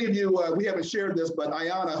many of you, we haven't shared this, but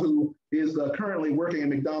Ayana, who is currently working at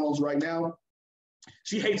McDonald's right now,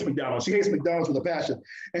 she hates McDonald's. She hates McDonald's with a passion.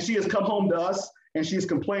 And she has come home to us and she has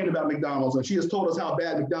complained about McDonald's. And she has told us how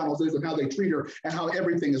bad McDonald's is and how they treat her and how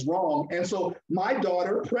everything is wrong. And so my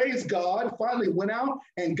daughter, praise God, finally went out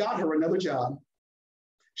and got her another job.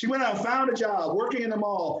 She went out and found a job working in the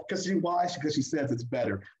mall. Why? Because she says it's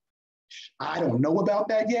better. I don't know about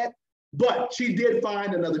that yet, but she did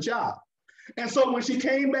find another job. And so when she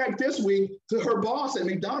came back this week, to her boss at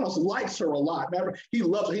McDonald's likes her a lot. Remember, he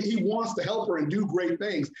loves her. He wants to help her and do great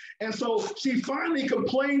things. And so she finally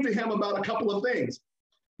complained to him about a couple of things,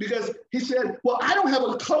 because he said, well, I don't have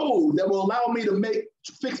a code that will allow me to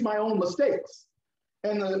fix my own mistakes.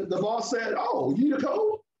 And the boss said, oh, you need a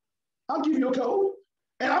code? I'll give you a code.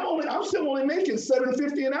 And I'm still only making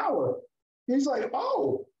 $7.50 an hour. And he's like,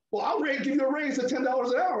 oh, well, I'll give you a raise at $10 an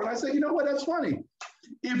hour. And I said, you know what, that's funny.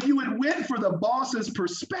 If you had went for the boss's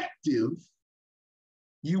perspective,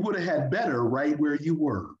 you would have had better right where you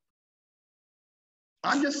were.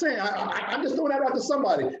 I'm just saying, I'm just throwing that out to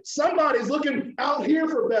somebody. Somebody's looking out here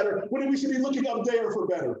for better when we should be looking up there for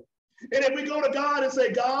better. And if we go to God and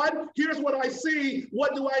say, God, here's what I see,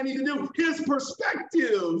 what do I need to do? His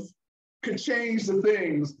perspective could change the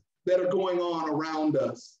things that are going on around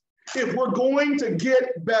us. If we're going to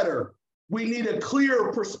get better, we need a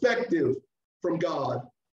clear perspective from God.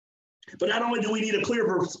 But not only do we need a clear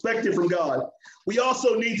perspective from God, we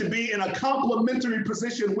also need to be in a complementary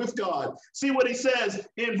position with God. See what he says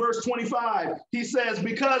in verse 25. He says,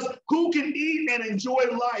 because who can eat and enjoy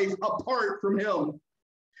life apart from him?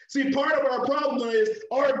 See, part of our problem is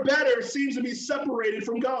our better seems to be separated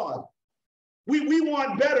from God. We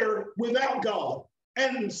want better without God.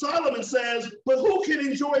 And Solomon says, but who can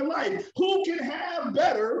enjoy life? Who can have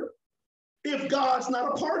better if God's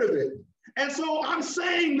not a part of it? And so I'm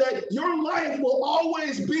saying that your life will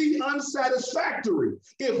always be unsatisfactory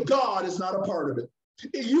if God is not a part of it.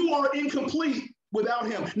 You are incomplete without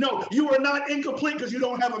him. No, you are not incomplete because you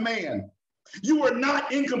don't have a man. You are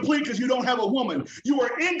not incomplete because you don't have a woman. You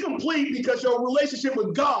are incomplete because your relationship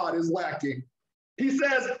with God is lacking. He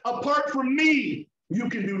says, apart from me, you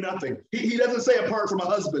can do nothing. He doesn't say apart from a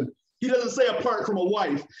husband. He doesn't say apart from a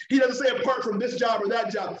wife. He doesn't say apart from this job or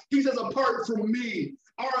that job. He says apart from me.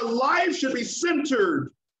 Our life should be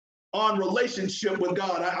centered on relationship with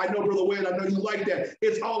God. I know, Brother Wade, I know you like that.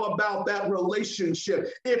 It's all about that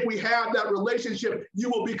relationship. If we have that relationship, you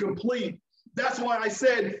will be complete. That's why I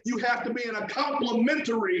said you have to be in a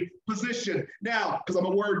complementary position. Now, because I'm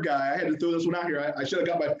a word guy, I had to throw this one out here. I should have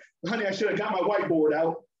got my whiteboard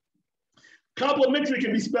out. Complementary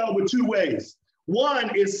can be spelled with two ways.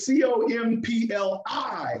 One is COMPLIMENTARY.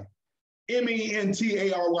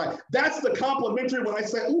 That's the complimentary when I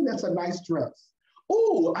say, oh, that's a nice dress.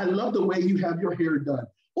 Oh, I love the way you have your hair done.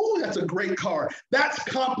 Oh, that's a great car. That's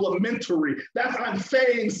complimentary. That's I'm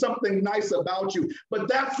saying something nice about you. But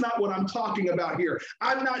that's not what I'm talking about here.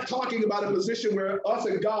 I'm not talking about a position where us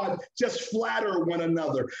and God just flatter one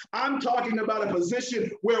another. I'm talking about a position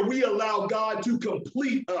where we allow God to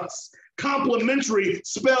complete us. Complementary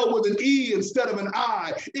spelled with an E instead of an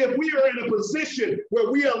I. If we are in a position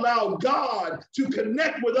where we allow God to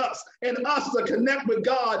connect with us and us to connect with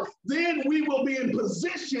God, then we will be in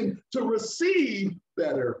position to receive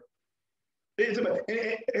better.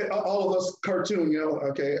 All of us cartoon,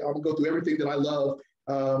 okay, I'm gonna go through everything that I love.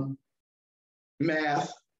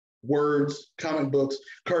 Math, words, comic books,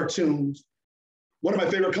 cartoons. One of my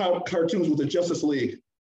favorite cartoons was the Justice League.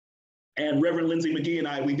 And Reverend Lindsay McGee and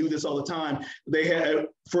I, we do this all the time. They had,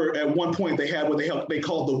 at one point, they had what they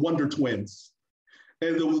called the Wonder Twins.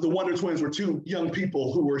 And the Wonder Twins were two young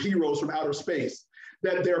people who were heroes from outer space,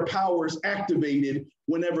 that their powers activated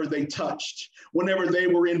whenever they touched, whenever they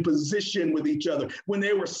were in position with each other. When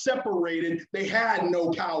they were separated, they had no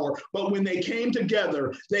power. But when they came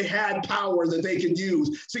together, they had power that they could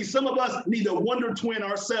use. See, some of us need to wonder twin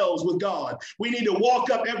ourselves with God. We need to walk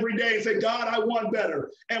up every day and say, God, I want better.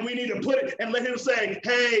 And we need to put it and let him say,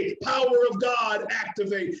 hey, power of God,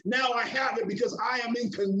 activate. Now I have it because I am in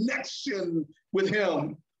connection with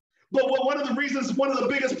him. But one of the biggest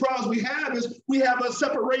problems we have is we have a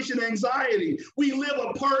separation anxiety. We live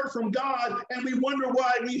apart from God and we wonder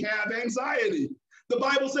why we have anxiety. The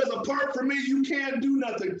Bible says, apart from me, you can't do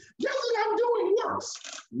nothing. Guess what I'm doing works?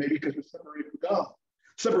 Maybe because you're separated from God.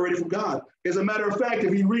 Separated from God. As a matter of fact,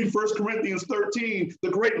 if you read 1 Corinthians 13, the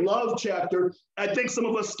great love chapter, I think some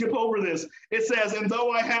of us skip over this. It says, and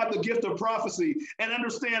though I have the gift of prophecy and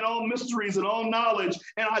understand all mysteries and all knowledge,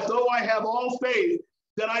 and though I have all faith,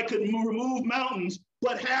 that I could remove mountains,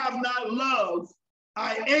 but have not love,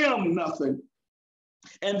 I am nothing.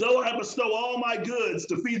 And though I bestow all my goods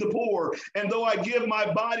to feed the poor, and though I give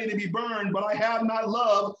my body to be burned, but I have not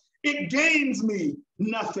love, it gains me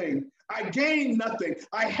nothing. I gain nothing.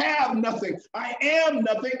 I have nothing. I am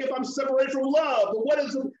nothing if I'm separated from love. But what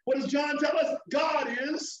does John tell us? God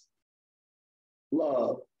is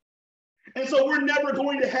love. And so we're never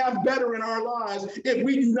going to have better in our lives if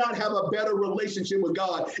we do not have a better relationship with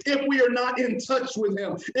God, if we are not in touch with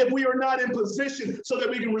him, if we are not in position so that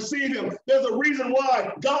we can receive him. There's a reason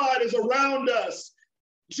why God is around us.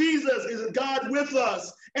 Jesus is God with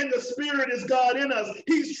us, and the Spirit is God in us.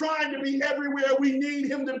 He's trying to be everywhere we need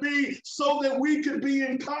him to be so that we can be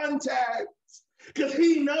in contact. Because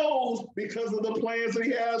he knows, because of the plans that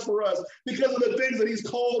he has for us, because of the things that he's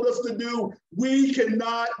called us to do, we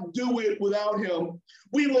cannot do it without him.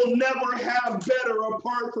 We will never have better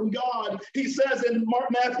apart from God. He says in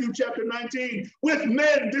Matthew chapter 19, with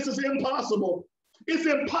men, this is impossible. It's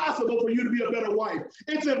impossible for you to be a better wife.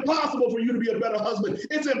 It's impossible for you to be a better husband.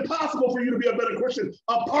 It's impossible for you to be a better Christian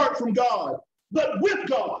apart from God. But with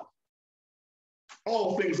God,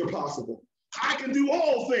 all things are possible. I can do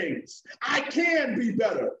all things. I can be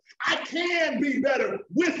better. I can be better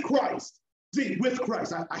with Christ. See, with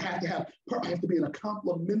Christ, I have to be in a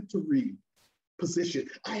complementary position.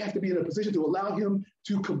 I have to be in a position to allow him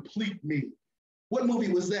to complete me. What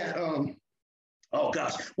movie was that? Oh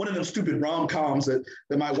gosh, one of them stupid rom-coms that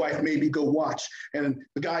my wife made me go watch. And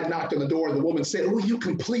the guy knocked on the door and the woman said, oh, you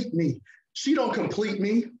complete me. She don't complete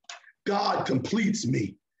me. God completes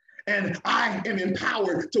me. And I am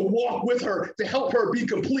empowered to walk with her, to help her be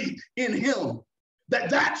complete in him.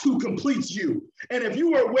 That's who completes you. And if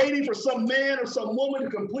you are waiting for some man or some woman to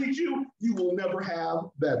complete you, you will never have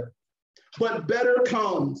better. But better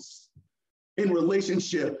comes in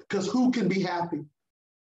relationship, because who can be happy?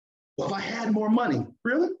 Well, if I had more money,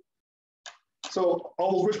 really? So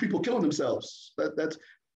all those rich people killing themselves. That's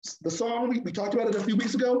the song we talked about it a few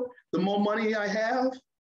weeks ago. The more money I have,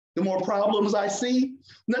 the more problems I see.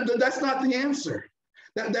 That's not the answer.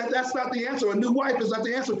 That's not the answer. A new wife is not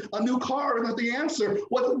the answer. A new car is not the answer.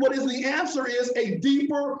 What is the answer is a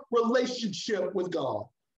deeper relationship with God.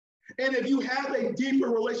 And if you have a deeper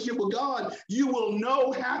relationship with God, you will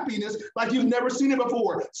know happiness like you've never seen it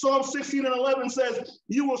before. Psalm 16:11 says,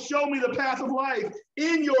 you will show me the path of life.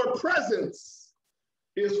 In your presence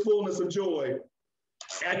is fullness of joy.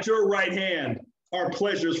 At your right hand are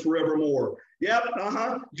pleasures forevermore. Yep,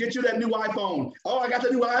 get you that new iPhone. Oh, I got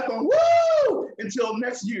the new iPhone. Woo! Until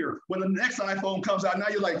next year, when the next iPhone comes out, now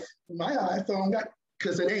you're like, my iPhone got,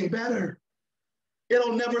 because it ain't better.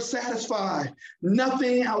 It'll never satisfy.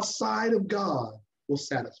 Nothing outside of God will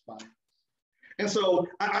satisfy. And so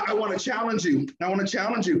I want to challenge you. I want to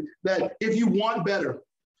challenge you that if you want better,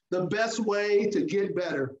 the best way to get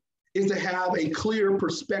better is to have a clear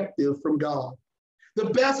perspective from God. The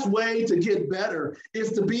best way to get better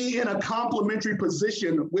is to be in a complementary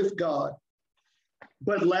position with God.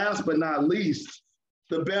 But last but not least,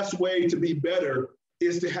 the best way to be better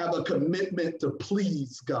is to have a commitment to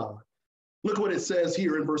please God. Look what it says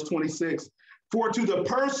here in verse 26. For to the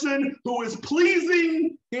person who is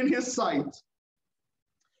pleasing in his sight,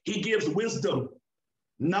 he gives wisdom,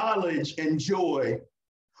 knowledge, and joy.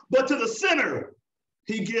 But to the sinner,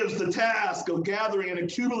 he gives the task of gathering and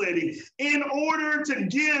accumulating in order to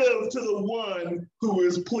give to the one who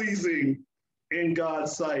is pleasing in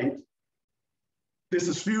God's sight. This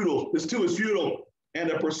is futile. This too is futile and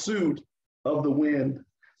a pursuit of the wind.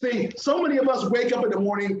 See, so many of us wake up in the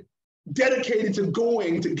morning dedicated to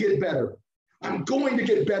going to get better. I'm going to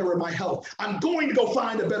get better in my health. I'm going to go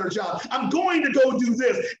find a better job. I'm going to go do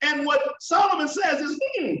this. And what Solomon says is,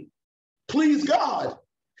 please God.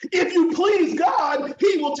 If you please God,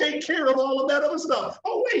 he will take care of all of that other stuff.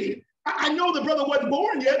 Oh, wait, I know the brother wasn't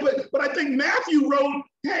born yet, but I think Matthew wrote,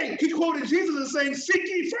 hey, he quoted Jesus as saying, seek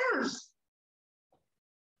ye first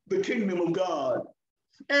the kingdom of God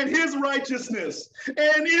and his righteousness.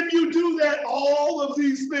 And if you do that, all of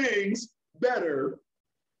these things better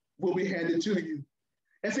will be handed to you.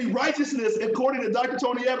 And see, righteousness, according to Dr.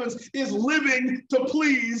 Tony Evans, is living to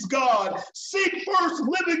please God. Seek first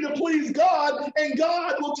living to please God, and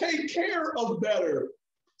God will take care of better.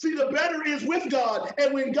 See, the better is with God.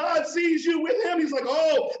 And when God sees you with him, he's like,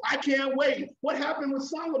 oh, I can't wait. What happened with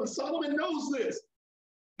Solomon? Solomon knows this.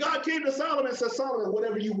 God came to Solomon and said, Solomon,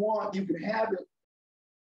 whatever you want, you can have it.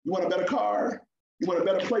 You want a better car? You want a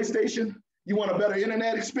better PlayStation? You want a better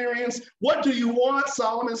internet experience? What do you want,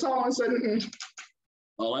 Solomon? Solomon said,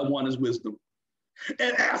 all I want is wisdom.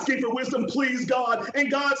 And asking for wisdom pleased God.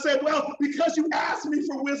 And God said, well, because you asked me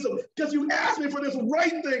for wisdom, because you asked me for this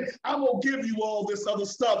right thing, I'm going to give you all this other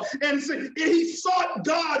stuff. And he sought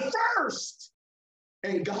God first.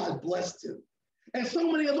 And God blessed him. And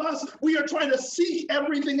so many of us, we are trying to seek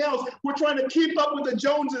everything else. We're trying to keep up with the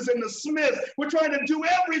Joneses and the Smiths. We're trying to do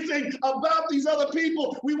everything about these other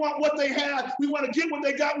people. We want what they have. We want to get what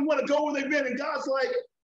they got. We want to go where they've been. And God's like,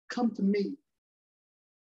 come to me.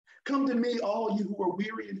 Come to me, all you who are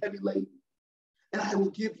weary and heavy laden, and I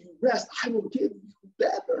will give you rest. I will give you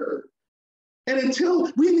better. And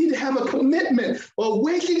until we need to have a commitment of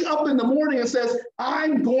waking up in the morning and says,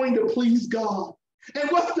 I'm going to please God.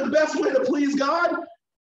 And what's the best way to please God?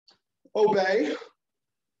 Obey.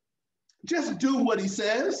 Just do what he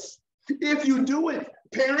says. If you do it,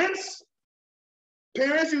 parents,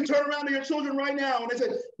 you turn around to your children right now and they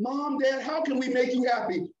say, Mom, Dad, how can we make you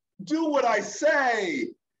happy? Do what I say.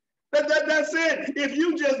 That's it. If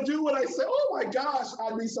you just do what I say, oh my gosh,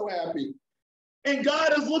 I'd be so happy. And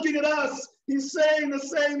God is looking at us. He's saying the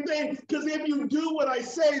same thing. Because if you do what I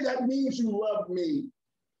say, that means you love me.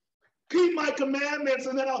 Keep my commandments,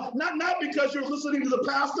 and then not because you're listening to the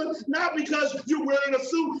pastor, not because you're wearing a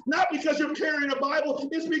suit, not because you're carrying a Bible.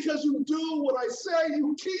 It's because you do what I say.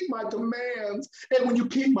 You keep my commands. And when you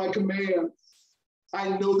keep my commands,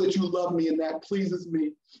 I know that you love me, and that pleases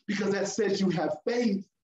me, because that says you have faith.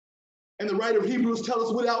 And the writer of Hebrews tells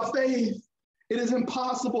us without faith, it is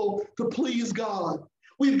impossible to please God.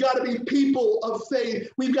 We've got to be people of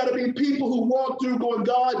faith. We've got to be people who walk through going,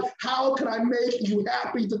 God, how can I make you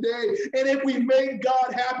happy today? And if we make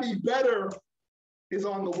God happy, better is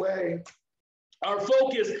on the way. Our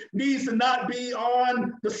focus needs to not be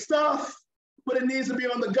on the stuff, but it needs to be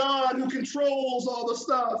on the God who controls all the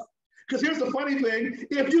stuff. Because here's the funny thing.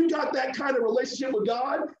 If you've got that kind of relationship with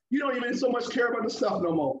God, you don't even so much care about the stuff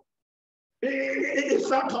no more. It's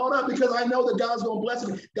not caught up because I know that God's going to bless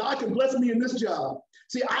me. God can bless me in this job.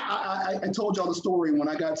 See, I told y'all the story when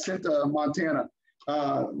I got sent to Montana.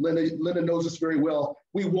 Linda knows this very well.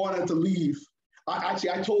 We wanted to leave. I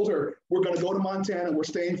told her, we're going to go to Montana. We're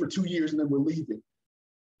staying for 2 years and then we're leaving.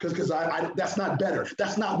 Because that's not better.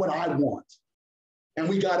 That's not what I want. And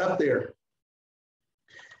we got up there.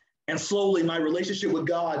 And slowly my relationship with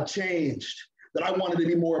God changed. That I wanted to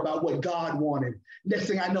be more about what God wanted. Next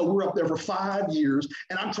thing I know, we're up there for 5 years,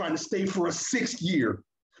 and I'm trying to stay for a 6th year.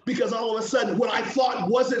 Because all of a sudden, what I thought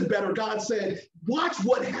wasn't better, God said, watch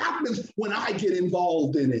what happens when I get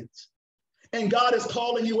involved in it. And God is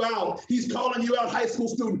calling you out. He's calling you out, high school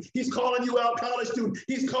student. He's calling you out, college student.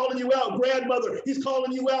 He's calling you out, grandmother. He's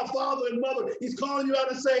calling you out, father and mother. He's calling you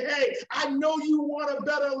out and say, hey, I know you want a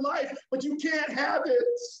better life, but you can't have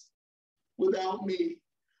it without me.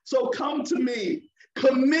 So come to me.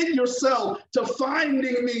 Commit yourself to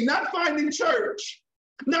finding me, not finding church,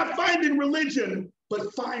 not finding religion,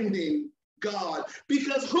 but finding God.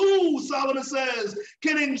 Because who, Solomon says,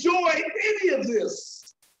 can enjoy any of this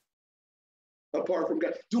apart from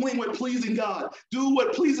God? Doing what pleasing God. Do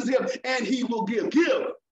what pleases him, and he will give. Give,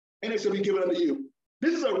 and it shall be given unto you.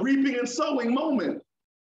 This is a reaping and sowing moment.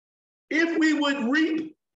 If we would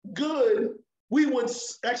reap good,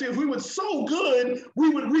 if we would sow good, we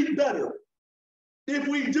would reap better. If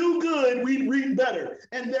we do good, we reap better.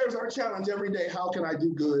 And there's our challenge every day. How can I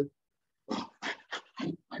do good? Oh,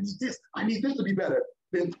 I need this to be better.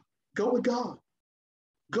 Then go with God.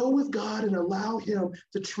 Go with God and allow him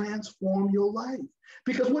to transform your life.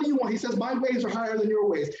 Because what do you want? He says, my ways are higher than your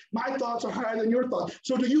ways. My thoughts are higher than your thoughts.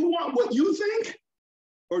 So do you want what you think,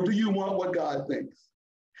 or do you want what God thinks?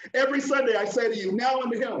 Every Sunday I say to you, now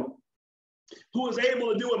unto him who is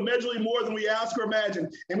able to do immeasurably more than we ask or imagine.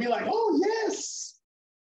 And we're like, oh, yes.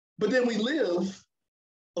 But then we live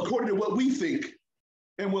according to what we think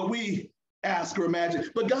and what we ask or imagine.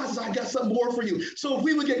 But God says, I got something more for you. So if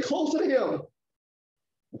we would get closer to him,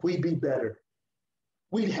 we'd be better.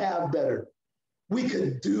 We'd have better. We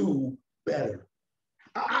could do better.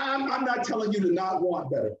 I'm not telling you to not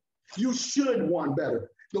want better. You should want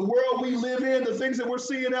better. The world we live in, the things that we're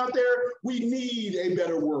seeing out there, we need a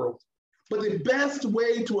better world. But the best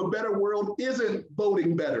way to a better world isn't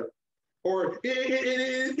voting better, or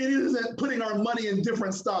it isn't putting our money in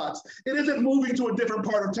different stocks. It isn't moving to a different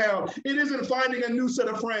part of town. It isn't finding a new set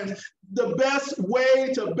of friends. The best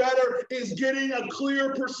way to better is getting a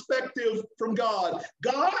clear perspective from God.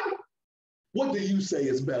 God, what do you say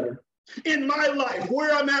is better? In my life,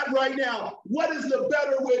 where I'm at right now, what is the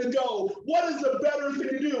better way to go? What is the better thing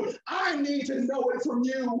to do? I need to know it from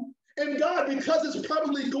you. And God, because it's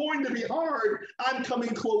probably going to be hard, I'm coming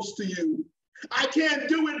close to you. I can't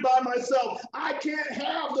do it by myself. I can't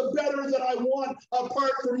have the better that I want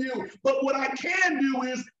apart from you. But what I can do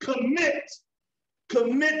is commit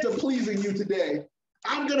to pleasing you today.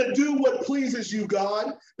 I'm going to do what pleases you,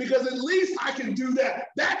 God, because at least I can do that.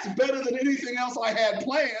 That's better than anything else I had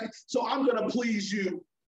planned. So I'm going to please you.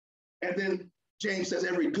 And then James says,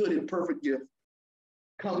 every good and perfect gift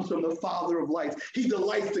comes from the Father of lights. He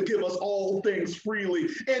delights to give us all things freely.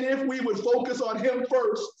 And if we would focus on him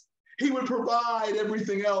first, he would provide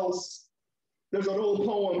everything else. There's an old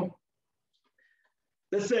poem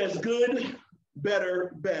that says, good,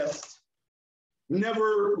 better, best.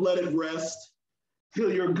 Never let it rest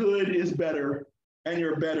till your good is better and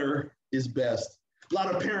your better is best. A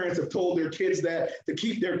lot of parents have told their kids that to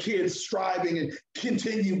keep their kids striving and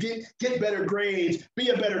continue, get better grades, be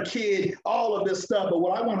a better kid, all of this stuff. But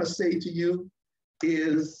what I want to say to you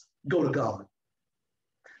is go to God.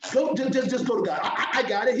 Just go to God. I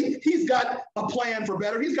got it. He's got a plan for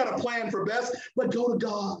better. He's got a plan for best, but go to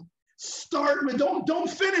God. Start with, don't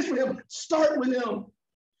finish with him. Start with him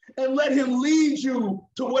and let him lead you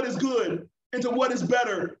to what is good and to what is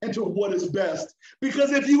better and to what is best.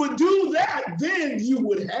 Because if you would do that, then you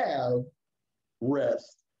would have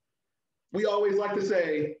rest. We always like to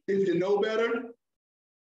say, if you know better,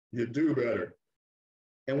 you do better.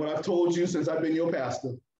 And what I've told you since I've been your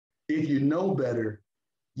pastor, if you know better,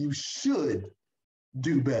 you should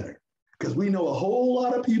do better. Because we know a whole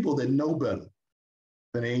lot of people that know better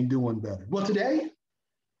but ain't doing better. Well, today,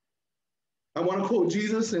 I want to quote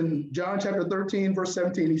Jesus in John chapter 13, verse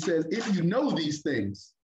 17. He says, if you know these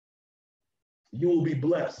things, you will be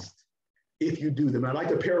blessed if you do them. I'd like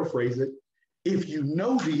to paraphrase it. If you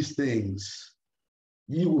know these things,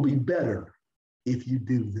 you will be better if you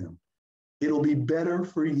do them. It'll be better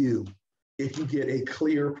for you if you get a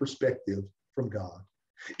clear perspective from God.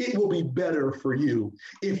 It will be better for you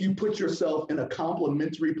if you put yourself in a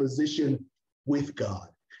complementary position with God.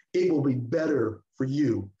 It will be better for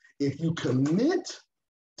you if you commit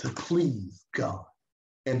to please God.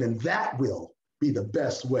 And then that will be the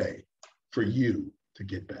best way for you to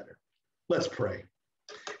get better. Let's pray.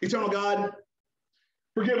 Eternal God,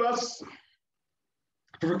 forgive us.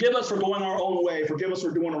 Forgive us for going our own way. Forgive us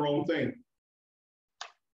for doing our own thing.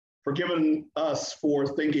 Forgive us for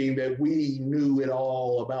thinking that we knew it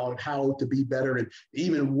all about how to be better and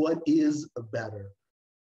even what is better.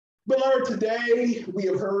 But Lord, today we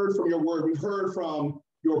have heard from your word. We've heard from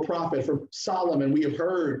your prophet, from Solomon. We have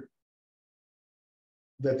heard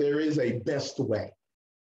that there is a best way.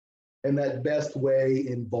 And that best way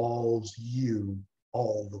involves you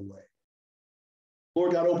all the way.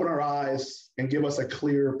 Lord God, open our eyes and give us a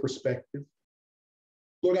clear perspective.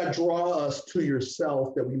 Lord God, draw us to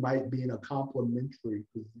yourself that we might be in a complementary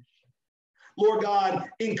position. Lord God,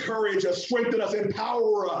 encourage us, strengthen us,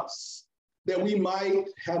 empower us that we might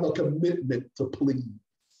have a commitment to please.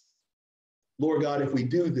 Lord God, if we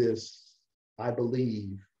do this, I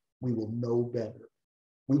believe we will know better.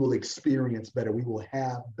 We will experience better. We will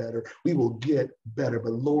have better. We will get better.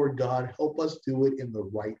 But Lord God, help us do it in the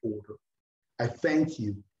right order. I thank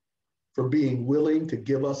you for being willing to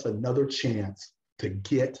give us another chance to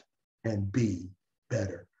get and be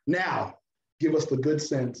better. Now, give us the good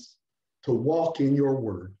sense to walk in your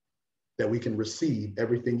word that we can receive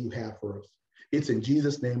everything you have for us. It's in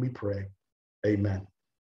Jesus' name we pray. Amen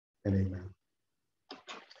and amen.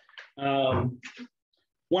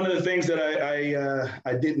 One of the things that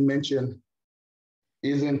I didn't mention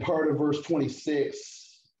is in part of verse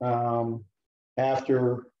 26,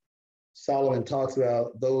 after Solomon talks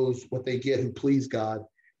about those, what they get who please God,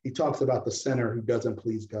 he talks about the sinner who doesn't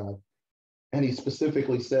please God. And he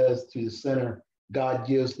specifically says to the sinner, God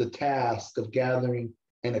gives the task of gathering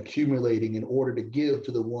and accumulating in order to give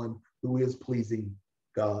to the one who is pleasing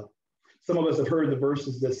God. Some of us have heard the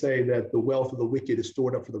verses that say that the wealth of the wicked is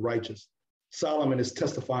stored up for the righteous. Solomon is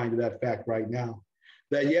testifying to that fact right now.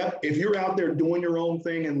 That, yeah, if you're out there doing your own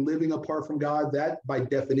thing and living apart from God, that by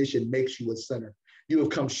definition makes you a sinner. You have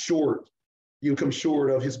come short. You come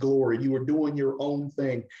short of his glory. You are doing your own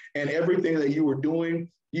thing. And everything that you are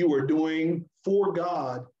doing for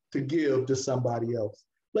God to give to somebody else.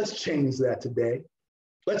 Let's change that today.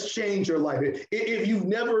 Let's change your life. If you've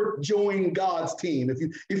never joined God's team,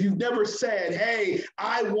 if you've never said, hey,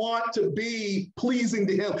 I want to be pleasing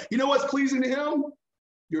to him. You know what's pleasing to him?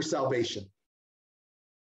 Your salvation.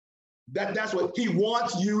 That's what he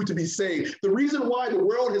wants you to be saved. The reason why the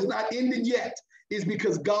world has not ended yet is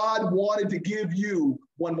because God wanted to give you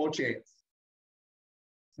one more chance.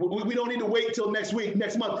 We don't need to wait till next week,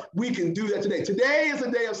 next month. We can do that today. Today is a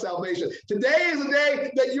day of salvation. Today is a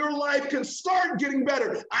day that your life can start getting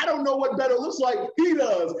better. I don't know what better looks like. He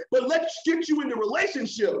does. But let's get you into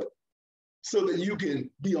relationship so that you can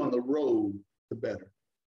be on the road to better.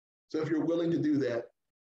 So if you're willing to do that,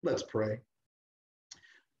 let's pray.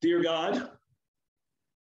 Dear God,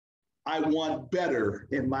 I want better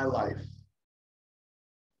in my life.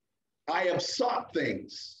 I have sought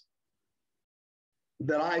things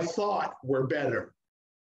that I thought were better.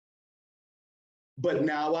 But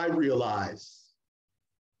now I realize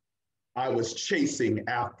I was chasing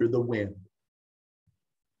after the wind.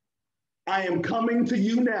 I am coming to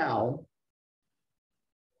you now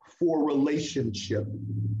for relationship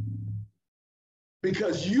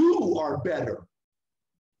because you are better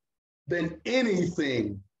than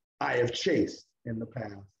anything I have chased in the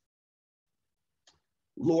past.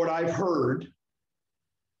 Lord, I've heard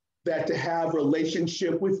that to have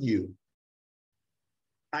relationship with you,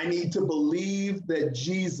 I need to believe that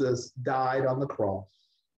Jesus died on the cross.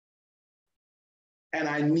 And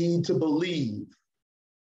I need to believe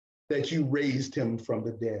that you raised him from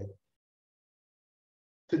the dead.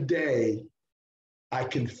 Today, I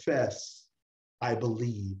confess I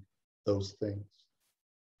believe those things.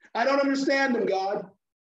 I don't understand them, God,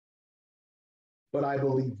 but I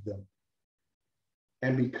believe them.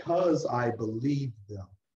 And because I believe them,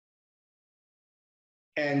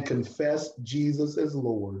 and confess Jesus as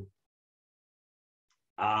Lord,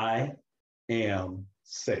 I am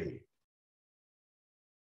saved.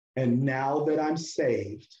 And now that I'm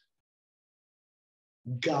saved,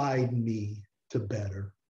 guide me to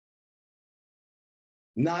better.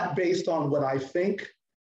 Not based on what I think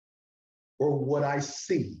or what I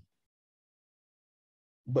see,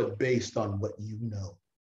 but based on what you know.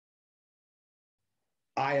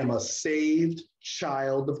 I am a saved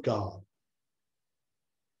child of God.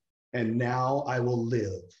 And now I will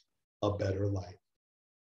live a better life.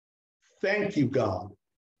 Thank you, God.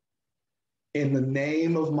 In the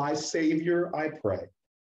name of my Savior, I pray.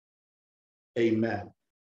 Amen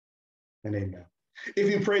and amen. If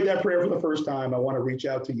you prayed that prayer for the first time, I want to reach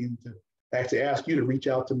out to you to actually ask you to reach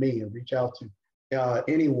out to me and reach out to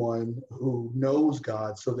anyone who knows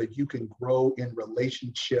God so that you can grow in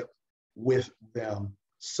relationship with them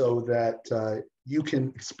so that you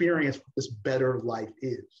can experience what this better life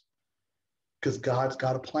is. Because God's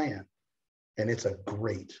got a plan, and it's a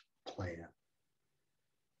great plan.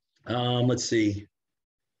 Let's see.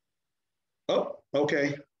 Oh,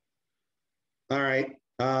 okay. All right.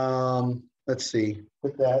 Let's see,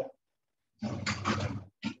 with that, let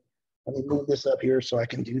me move this up here so I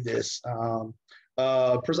can do this.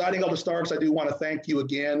 Presiding Elder Starks, I do want to thank you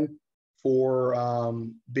again for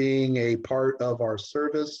being a part of our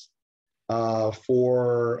service,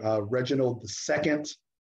 for Reginald II,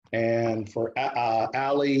 and for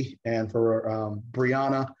Ali, and for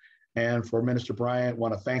Brianna, and for Minister Bryant. I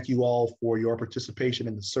want to thank you all for your participation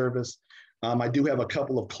in the service. I do have a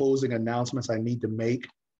couple of closing announcements I need to make.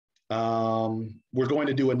 We're going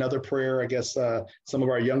to do another prayer. I guess some of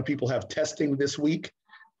our young people have testing this week.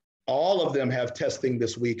 All of them have testing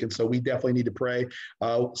this week, and so we definitely need to pray.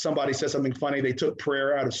 Somebody said something funny. They took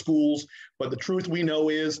prayer out of schools, but the truth we know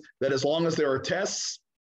is that as long as there are tests,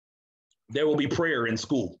 there will be prayer in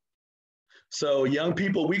school. So young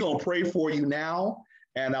people, we're going to pray for you now,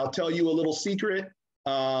 and I'll tell you a little secret.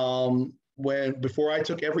 Before I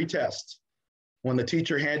took every test, when the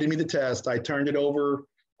teacher handed me the test, I turned it over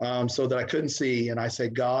so that I couldn't see, and I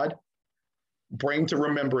said, God, bring to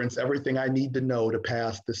remembrance everything I need to know to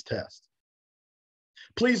pass this test.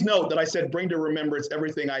 Please note that I said bring to remembrance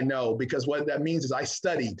everything I know, because what that means is I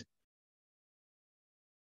studied.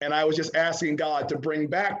 And I was just asking God to bring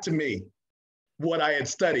back to me what I had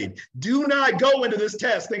studied. Do not go into this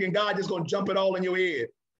test thinking God is going to jump it all in your head.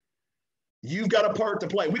 You've got a part to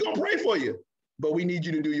play. We're going to pray for you, but we need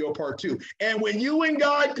you to do your part too. And when you and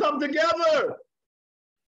God come together,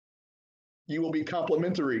 you will be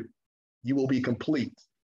complementary. You will be complete,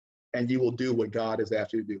 and you will do what God has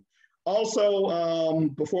asked you to do. Also,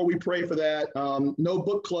 before we pray for that, no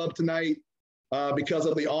book club tonight because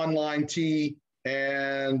of the online tea.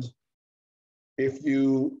 And if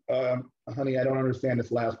you, honey, I don't understand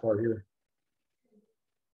this last part here.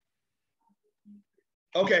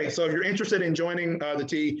 Okay, so if you're interested in joining the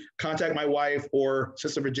tea, contact my wife or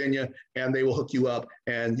Sister Virginia, and they will hook you up,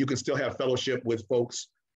 and you can still have fellowship with folks,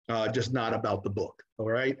 just not about the book, all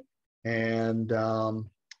right? And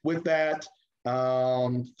with that,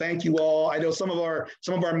 thank you all. I know some of our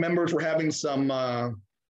members were having some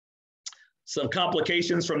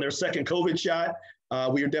complications from their second COVID shot.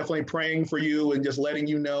 We are definitely praying for you and just letting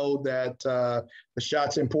you know that the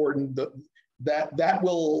shot's important. That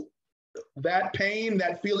pain,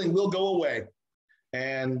 that feeling will go away.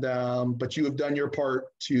 And but you have done your part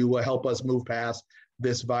to help us move past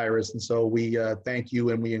this virus. And so we thank you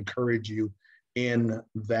and we encourage you in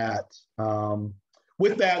that.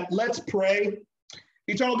 With that, let's pray.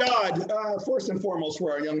 Eternal God, first and foremost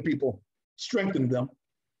for our young people, strengthen them.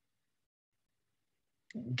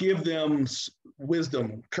 Give them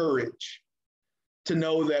wisdom, courage to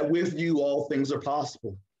know that with you all things are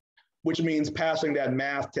possible, which means passing that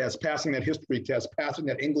math test, passing that history test, passing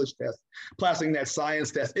that English test, passing that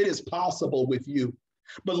science test. It is possible with you.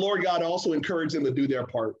 But Lord God, also encourage them to do their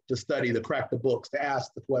part, to study, to crack the books, to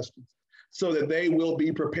ask the questions, so that they will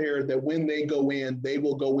be prepared, that when they go in, they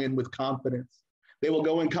will go in with confidence. They will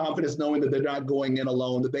go in confidence knowing that they're not going in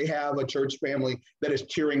alone, that they have a church family that is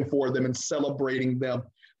cheering for them and celebrating them,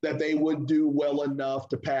 that they would do well enough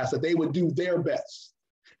to pass, that they would do their best.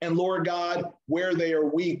 And Lord God, where they are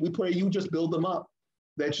weak, we pray you just build them up,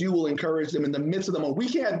 that you will encourage them in the midst of them. We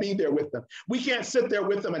can't be there with them. We can't sit there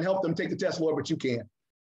with them and help them take the test, Lord, but you can.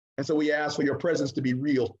 And so we ask for your presence to be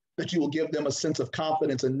real, that you will give them a sense of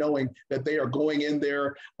confidence and knowing that they are going in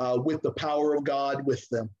there with the power of God with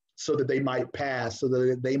them, so that they might pass, so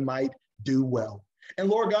that they might do well. And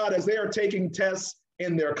Lord God, as they are taking tests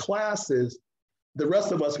in their classes, the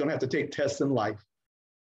rest of us are going to have to take tests in life.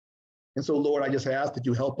 And so, Lord, I just ask that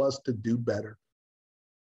you help us to do better.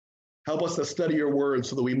 Help us to study your word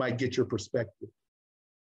so that we might get your perspective.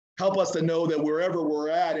 Help us to know that wherever we're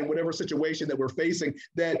at, in whatever situation that we're facing,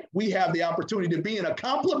 that we have the opportunity to be in a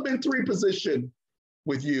complementary position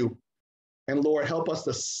with you. And Lord, help us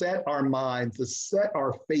to set our minds, to set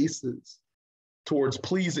our faces towards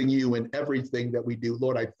pleasing you in everything that we do.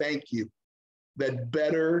 Lord, I thank you that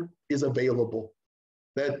better is available,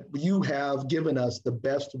 that you have given us the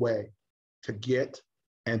best way to get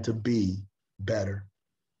and to be better.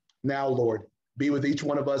 Now, Lord, be with each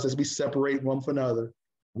one of us as we separate one from another.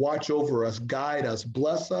 Watch over us, guide us,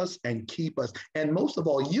 bless us, and keep us. And most of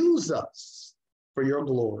all, use us for your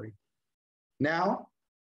glory. Now,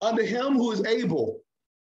 unto him who is able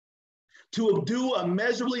to do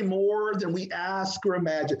immeasurably more than we ask or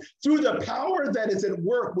imagine, through the power that is at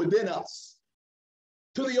work within us,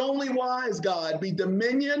 to the only wise God be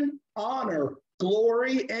dominion, honor,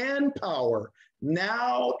 glory, and power,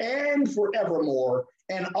 now and forevermore.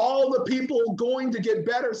 And all the people going to get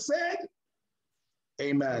better said,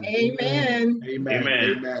 amen. Amen. Amen.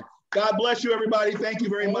 Amen. Amen. God bless you, everybody. Thank you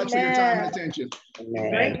very much for your time and attention.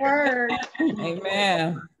 Great word.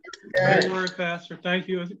 Amen. Great word, Pastor. Thank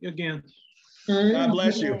you again. God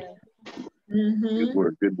bless you. Good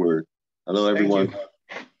word. Good word. Hello, everyone.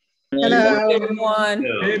 Hello, everyone.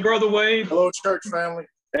 Hey, Brother Wade. Hello, church family.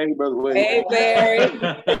 Hey, Brother Wade. Hey, Barry.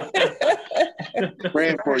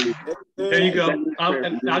 Praying for you. There you go.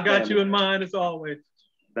 I got you in mind as always.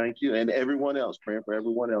 Thank you. And everyone else, praying for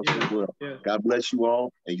everyone else as well. Yeah. God bless you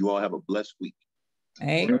all, and you all have a blessed week.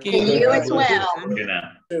 Thank you. And you as well.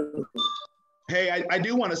 Hey, I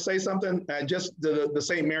do want to say something, just the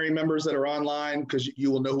St. Mary members that are online, because you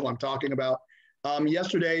will know who I'm talking about.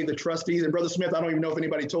 Yesterday, the trustees, and Brother Smith, I don't even know if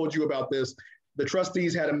anybody told you about this. The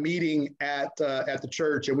trustees had a meeting at the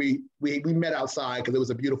church, and we met outside because it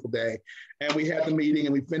was a beautiful day. And we had the meeting,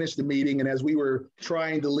 and we finished the meeting. And as we were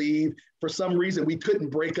trying to leave, for some reason, we couldn't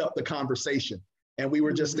break up the conversation. And we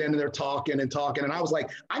were just standing there talking. And I was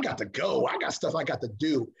like, I got to go. I got stuff I got to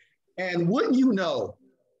do. And wouldn't you know,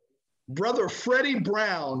 Brother Freddie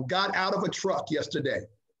Brown got out of a truck yesterday.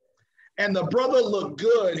 And the brother looked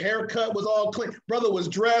good. Haircut was all clean. Brother was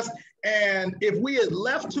dressed. And if we had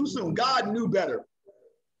left too soon, God knew better.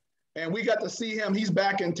 And we got to see him. He's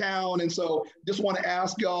back in town. And so just want to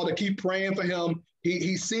ask y'all to keep praying for him.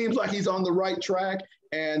 He seems like he's on the right track.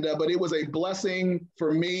 And but it was a blessing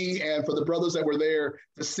for me and for the brothers that were there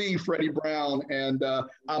to see Freddie Brown. And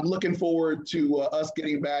I'm looking forward to us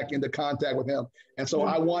getting back into contact with him. And so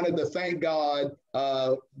I wanted to thank God.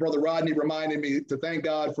 Brother Rodney reminded me to thank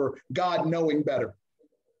God for God knowing better.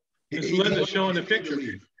 Miss Linda's showing the picture.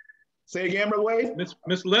 Say again, Brother Wade?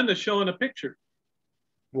 Miss Linda's showing a picture.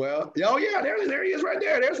 Well, oh yeah, there he is right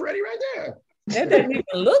there. There's Freddie right there. That doesn't even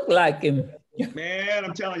look like him. Man,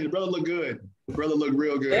 I'm telling you, the brother looked good. The brother looked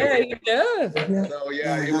real good. Yeah, he does. So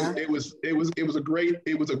yeah, it was a great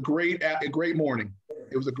morning.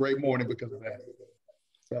 It was a great morning because of that.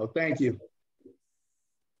 So thank you.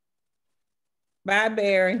 Bye,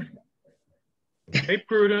 Barry. Hey,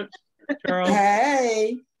 Prudence. Charles.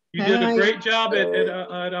 Hey. You did a great job at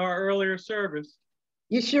our earlier service.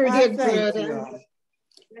 You sure did, Prudence.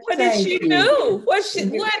 What did she do? What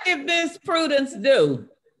did Miss Prudence do?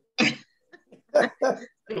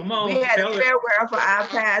 Come on, we had a farewell for our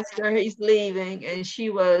pastor. He's leaving, and she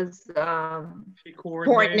was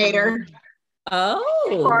coordinator. Oh,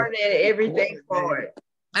 coordinated everything for it.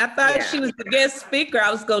 I thought she was the guest speaker. I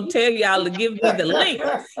was going to tell y'all to give me the link.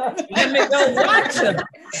 Let me go watch her.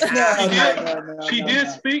 She did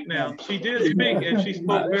speak now. She did speak, and she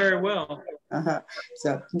spoke very well.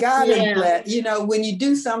 So God is blessed. You know, when you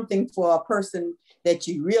do something for a person that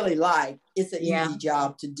you really like, it's an easy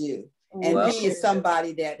job to do. And he is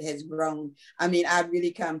somebody that has grown. I mean, I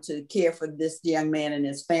really come to care for this young man and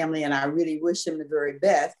his family, and I really wish him the very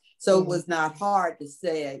best. So it was not hard to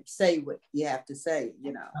say what you have to say,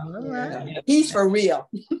 you know. Right. He's for real.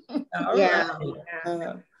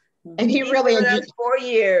 And he really enjoyed 4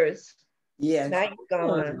 years. Yes. Now he's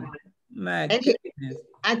gone. My goodness.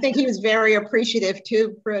 I think he was very appreciative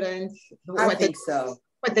too, Prudence. I think so.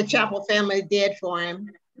 What the chapel family did for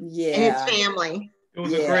him. Yeah. And his family. It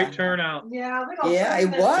was a great turnout. Yeah, it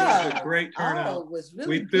was. It was a great turnout. Oh, it was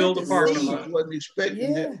really we filled the parking lot. Wasn't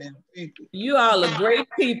expecting that. You all are great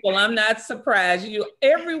people. I'm not surprised.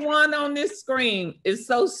 Everyone on this screen is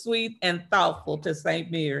so sweet and thoughtful to St.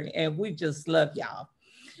 Mary, and we just love y'all.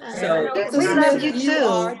 So we love you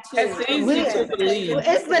too. It's easy to believe.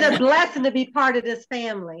 It's been a blessing to be part of this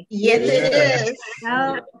family. Yes, it is.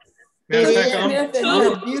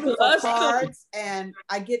 Beautiful cards, and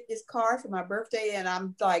I get this card for my birthday, and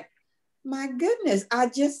I'm like, my goodness, I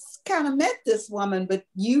just kind of met this woman, but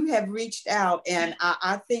you have reached out, and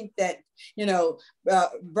I think that, you know,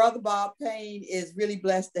 Brother Bob Payne is really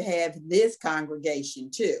blessed to have this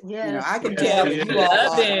congregation too. Yeah. You know, I can tell you we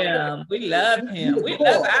love him. We love him. We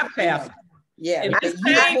love our pastor. Yeah.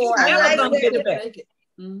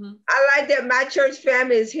 I like that my church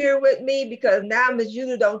family is here with me, because now Miss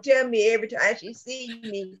Julie don't tell me every time she sees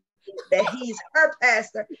me that he's her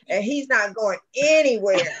pastor and he's not going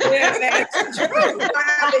anywhere. Yeah, that's true. I don't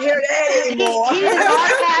have to hear that anymore. He's our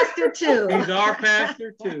pastor too. He's our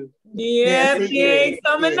pastor too. Yeah, he ain't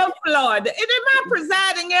coming to Florida. And then my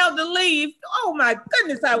presiding elder leave. Oh my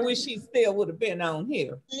goodness, I wish he still would have been on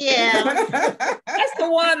here. Yeah. That's the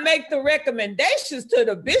one make the recommendations to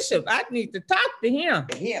the bishop. I need to talk to him. I'm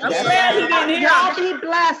glad he didn't hear. Y'all be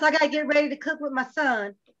blessed. I gotta get ready to cook with my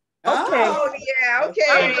son. Okay. Oh yeah, okay.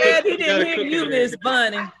 I'm glad he didn't hear you, Miss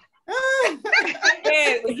Bunny. And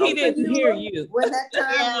he didn't hear you. When that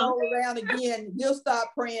time rolls around again, you'll start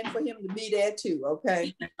praying for him to be there too,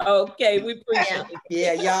 okay? Okay, we appreciate it.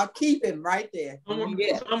 Yeah, y'all keep him right there.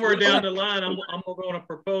 Somewhere down the line, I'm going to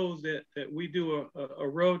propose that we do a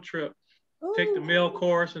road trip. Take the mail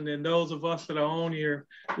course, and then those of us that are on here,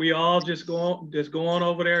 we all just go on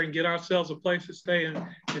over there and get ourselves a place to stay and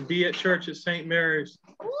be at church at St. Mary's.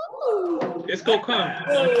 It's gonna come.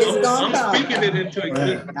 I'm speaking it into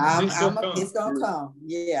existence. It's gonna come.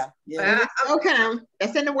 Yeah. It's gonna come.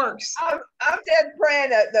 That's in the works. I'm just praying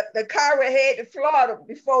that the car will head to Florida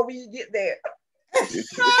before we get there.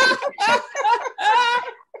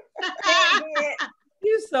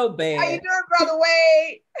 You're so bad. How you doing, Brother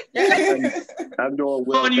Wade? I'm doing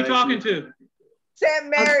well. Who are you talking to? St.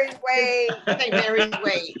 Mary's Way. St. Mary's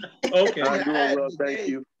Way. Okay. I'm doing well, thank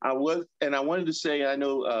you. I wanted to say, I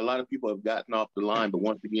know a lot of people have gotten off the line, but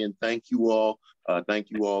once again, thank you all. Thank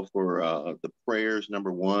you all for the prayers,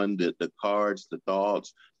 number one, the cards, the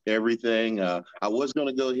thoughts, everything. I was going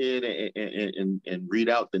to go ahead and read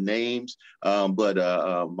out the names, but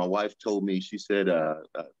my wife told me, she said,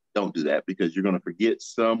 don't do that because you're going to forget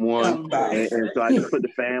someone. And so I just put the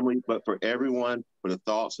family, but for everyone, for the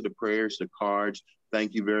thoughts of the prayers, the cards,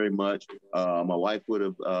 thank you very much. My wife would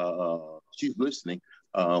have, she's listening,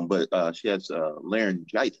 but she has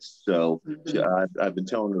laryngitis. So I've been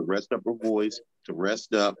telling her to rest up her voice, to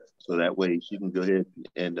rest up, so that way she can go ahead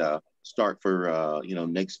and start for,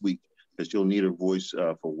 next week, because she'll need her voice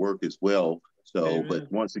for work as well. So, Amen.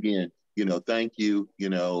 But once again, thank you,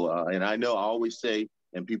 and I know I always say,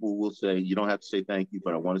 and people will say, you don't have to say thank you,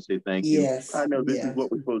 but I want to say thank you. Yes. I know this is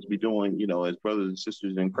what we're supposed to be doing, as brothers and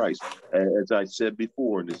sisters in Christ. As I said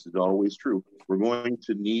before, and this is always true, we're going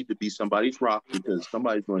to need to be somebody's rock because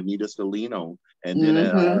somebody's going to need us to lean on. And then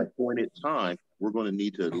at a appointed time, we're going to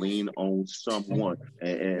need to lean on someone,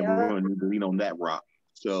 and we're going to need to lean on that rock.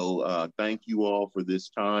 So thank you all for this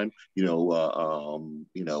time, because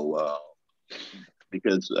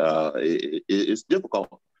it's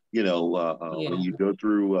difficult. When you go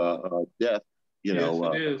through death, yes,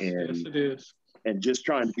 it is. And just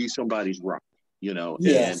trying to be somebody's rock,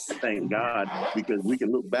 Yes. And thank God, because we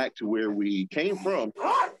can look back to where we came from,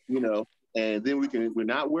 and then we're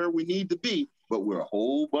not where we need to be, but we're a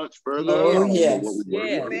whole bunch further along than what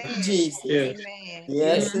we were. Jesus. Yes.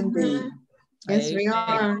 Yes, indeed. Yes, we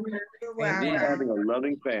are. And then having a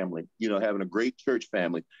loving family, having a great church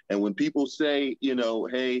family. And when people say,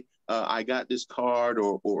 hey, I got this card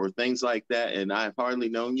or things like that, and I've hardly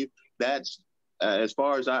known you, that's as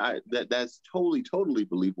far as that's totally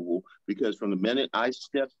believable, because from the minute I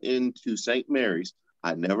stepped into St. Mary's,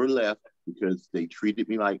 I never left because they treated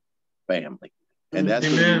me like family. And that's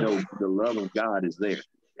when the love of God is there.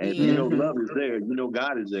 And love is there,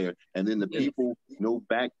 God is there. And then the people, no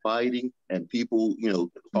backbiting, and people,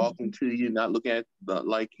 talking to you, not looking at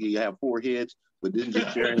like you have four heads, but then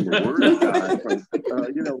just sharing the word of God from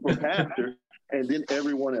pastor, and then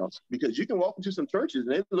everyone else. Because you can walk into some churches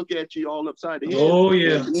and they look at you all upside the head. Oh,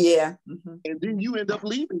 yeah. Yeah. And then you end up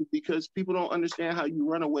leaving because people don't understand how you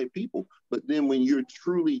run away people. But then when you're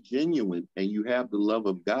truly genuine and you have the love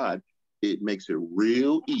of God, it makes it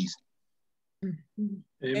real easy.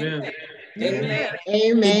 Amen. Amen.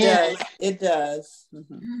 Amen. It does.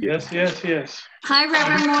 Yes. Hi,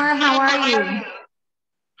 Reverend Moore. How are you?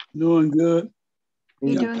 Doing good.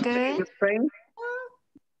 You doing good?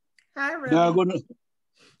 Hi, Reverend.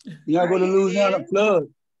 Y'all going to lose out a flood.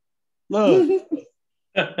 Love.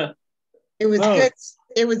 It was good.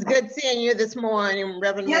 It was good seeing you this morning,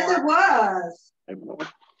 Reverend Moore. Yes, it was.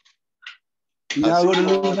 Y'all going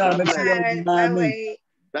to lose out. Make sure y'all remind me.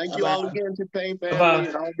 Thank you all again to Pain Family.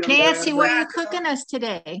 Nancy, what are you cooking us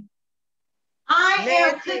today? I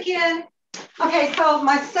am cooking. Okay, so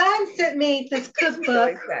my son sent me this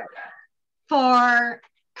cookbook for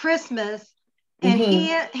Christmas, and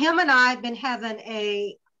him and I have been having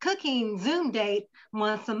a cooking Zoom date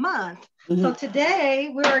once a month. So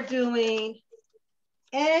today we are doing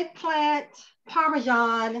eggplant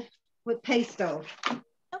parmesan with pesto. Okay,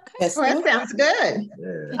 that sounds good.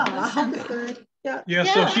 Good. Yeah,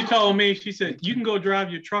 so she told me, she said, you can go drive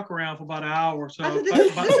your truck around for about an hour or so. This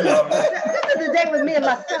is the day with me and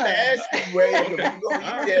my son.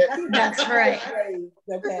 That's right.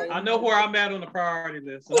 Okay. I know where I'm at on the priority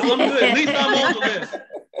list. So I'm good. At least I'm on the list.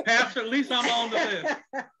 Pastor, at least I'm on the list.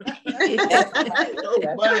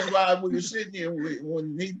 That's why we were sitting here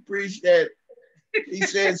when he preached that. He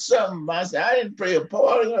said something. I said, I didn't pray a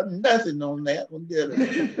part of nothing on that one, did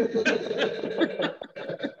I?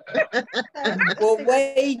 Well,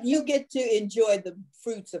 Wade, you get to enjoy the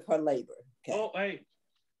fruits of her labor. Okay. Oh, hey,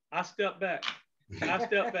 I step back. I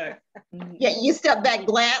step back. Yeah, you step back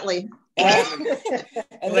gladly. And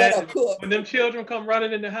let her cook. When them children come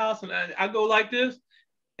running in the house and I go like this,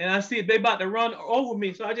 and I see they about to run over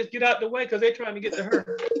me, so I just get out the way because they're trying to get to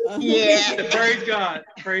her. Yeah. Praise God.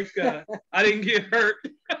 Praise God. I didn't get hurt.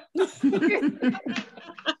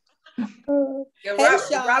 Hey,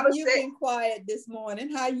 Sean, you've been quiet this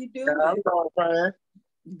morning. How you doing? I'm doing fine.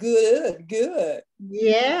 Good, good.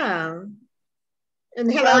 Yeah.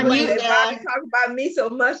 And Sean, hello, Bobby Glenda. talked about me so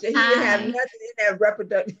much that he didn't have nothing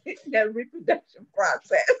in that reproduction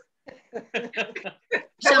process.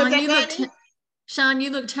 Sean, you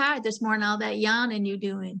look tired this morning, all that yawning you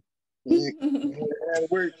doing. I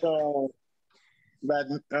worked I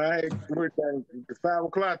worked at 5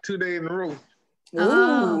 o'clock 2 days in a row.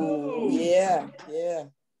 Oh, yeah.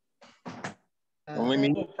 Only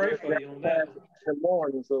me. We'll pray for you on that. In the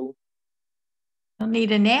morning, so. I'll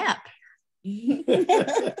need a nap. You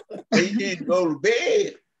need to go to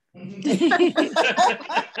bed.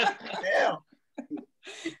 Yeah.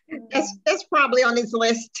 That's probably on his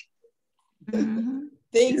list.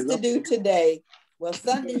 Things to do today. Well,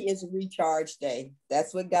 Sunday is a recharge day.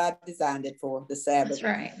 That's what God designed it for, the Sabbath. That's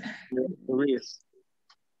right.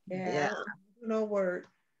 Yeah. No word.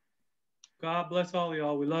 God bless all of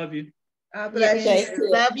y'all. We love you. God bless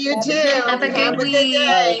you. Love you too. Have a good week.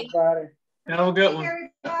 Day. Have a good one.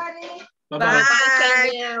 Bye. Bye,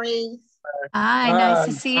 St. Mary's. Bye. Nice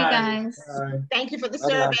to see you guys. Thank you for the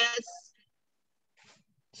service.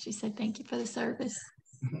 She said thank you for the service.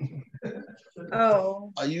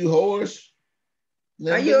 Oh. Are you hoarse?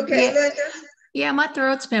 Are you okay, Linda? Yeah, my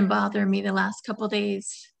throat's been bothering me the last couple of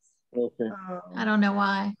days. Okay. I don't know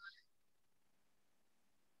why.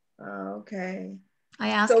 Okay. I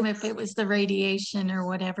asked him if it was the radiation or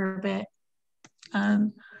whatever, but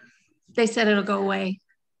they said it'll go away.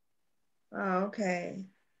 Okay.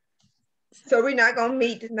 So we're not gonna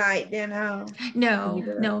meet tonight then, huh? No,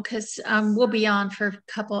 because we'll be on for a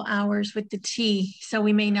couple hours with the tea, so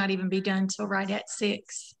we may not even be done till right at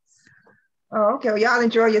 6. Oh, okay. Well, y'all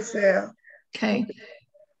enjoy yourself. Okay.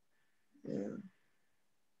 Yeah.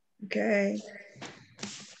 Okay.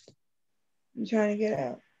 You trying to get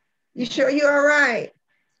out? You sure you all right?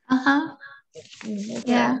 Uh-huh. Okay.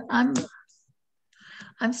 Yeah,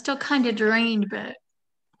 I'm still kind of drained, but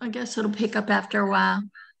I guess it'll pick up after a while.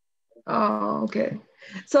 Oh, okay.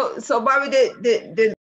 So Bobby, did